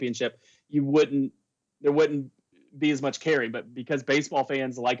win a championship, there wouldn't be as much caring. But because baseball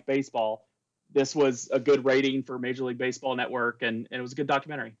fans like baseball, this was a good rating for Major League Baseball Network, and it was a good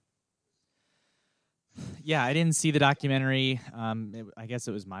documentary. Yeah, I didn't see the documentary. I guess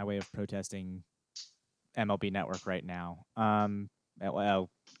it was my way of protesting MLB Network right now. Well,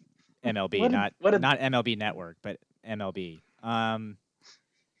 MLB, not MLB Network, but MLB.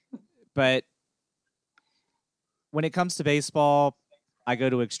 But when it comes to baseball, I go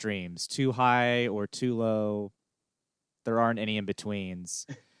to extremes. Too high or too low. There aren't any in-betweens.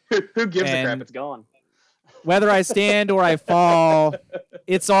 Who gives a crap? It's gone. Whether I stand or I fall,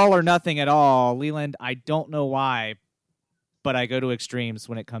 it's all or nothing at all. Leland, I don't know why, but I go to extremes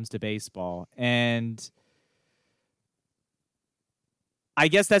when it comes to baseball. And I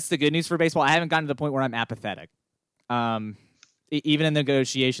guess that's the good news for baseball. I haven't gotten to the point where I'm apathetic. Even in the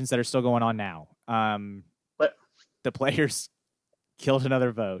negotiations that are still going on now. But the players killed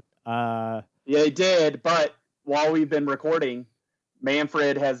another vote. Yeah, they did. But while we've been recording,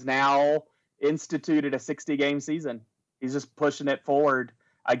 Manfred has now instituted a 60-game season. He's just pushing it forward.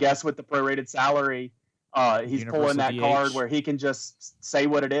 I guess with the prorated salary, he's Universal pulling that DH. card where he can just say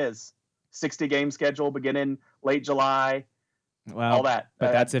what it is. 60-game schedule beginning late July. Well, all that.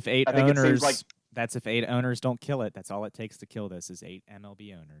 But that's if eight I think it seems owners. like- That's if 8 owners don't kill it. That's all it takes to kill this is 8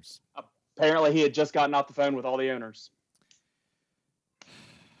 MLB owners. Apparently, he had just gotten off the phone with all the owners.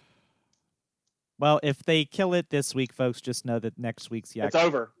 Well, if they kill it this week, folks, just know that next week's It's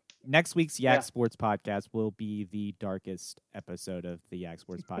over. Next week's Yak Yeah. Sports podcast will be the darkest episode of the Yak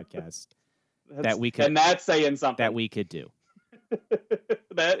Sports podcast That's- we could- and that's saying something. that we could do.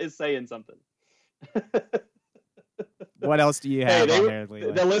 That is saying something. What else do you Hey, have they on were- there,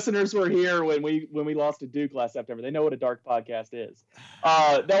 Leland? the listeners were here when we lost to Duke last September. They know what a dark podcast is.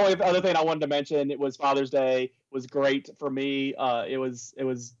 The only other thing I wanted to mention, it was Father's Day. It was great for me. It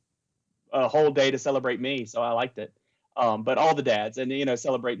was a whole day to celebrate me, so I liked it. But all the dads, and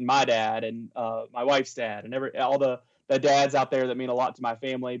celebrating my dad and my wife's dad, and all the dads out there that mean a lot to my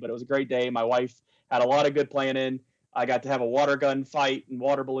family. But it was a great day. My wife had a lot of good planning. I got to have a water gun fight and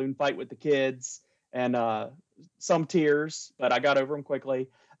water balloon fight with the kids, and some tears, but I got over them quickly.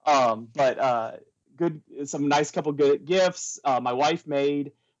 Some nice couple good gifts. My wife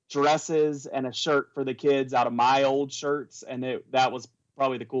made dresses and a shirt for the kids out of my old shirts, and that was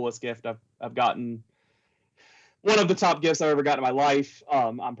probably the coolest gift I've gotten. One of the top gifts I've ever gotten in my life.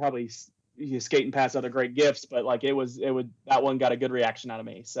 I'm probably skating past other great gifts, but that one got a good reaction out of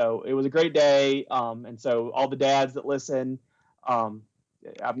me. So it was a great day. And so all the dads that listen,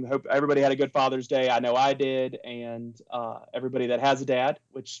 I hope everybody had a good Father's Day. I know I did, and everybody that has a dad,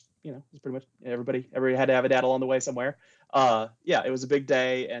 which is pretty much everybody had to have a dad along the way somewhere. It was a big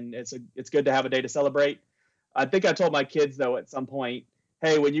day, and it's good to have a day to celebrate. I think I told my kids though at some point,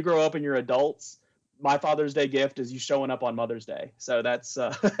 hey, when you grow up and you're adults, my Father's Day gift is you showing up on Mother's Day. So that's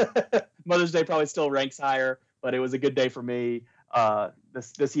Mother's Day probably still ranks higher, but it was a good day for me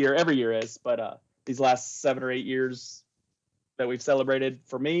this year. Every year is, but these last 7 or 8 years that we've celebrated,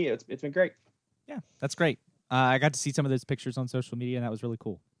 for me, it's been great. Yeah, that's great. I got to see some of those pictures on social media, and that was really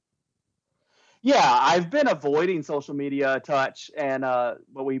cool. Yeah, I've been avoiding social media a touch, and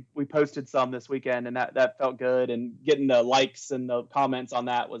but we posted some this weekend, and that felt good, and getting the likes and the comments on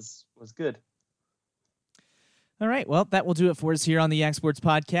that was good. All right, well, that will do it for us here on the Yak Sports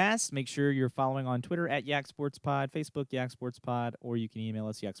Podcast. Make sure you're following on Twitter at Yak Sports Pod, Facebook Yak Sports Pod, or you can email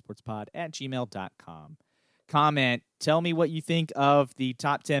us yaksportspod@gmail.com. Comment, tell me what you think of the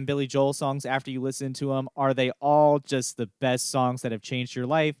top 10 Billy Joel songs after you listen to them. Are they all just the best songs that have changed your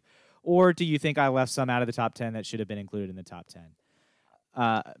life? Or do you think I left some out of the top 10 that should have been included in the top 10?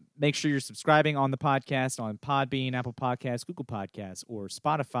 Make sure you're subscribing on the podcast on Podbean, Apple Podcasts, Google Podcasts, or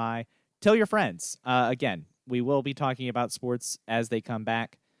Spotify. Tell your friends. Again, we will be talking about sports as they come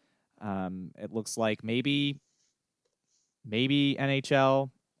back. It looks like maybe NHL.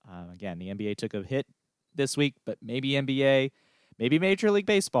 Again, the NBA took a hit this week, but maybe NBA, maybe Major League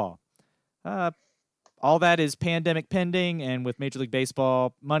Baseball. All that is pandemic pending, and with Major League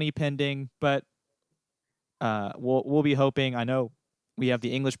Baseball money pending. But we'll be hoping. I know we have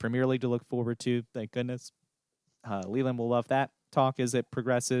the English Premier League to look forward to. Thank goodness. Leland will love that talk as it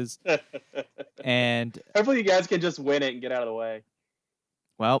progresses. And hopefully you guys can just win it and get out of the way.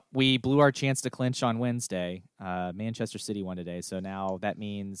 Well, we blew our chance to clinch on Wednesday. Manchester City won today, so now that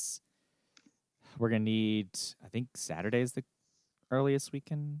means we're going to need, I think Saturday is the earliest we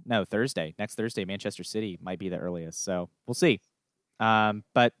can. No, Thursday. Next Thursday, Manchester City might be the earliest, so we'll see.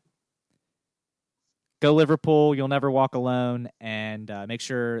 But go Liverpool. You'll never walk alone, and make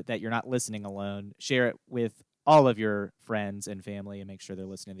sure that you're not listening alone. Share it with all of your friends and family, and make sure they're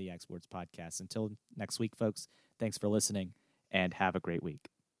listening to the Yak Sports Podcast. Until next week, folks, thanks for listening, and have a great week.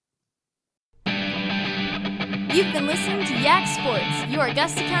 You've been listening to Yak Sports, your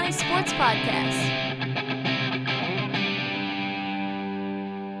Augusta County sports podcast.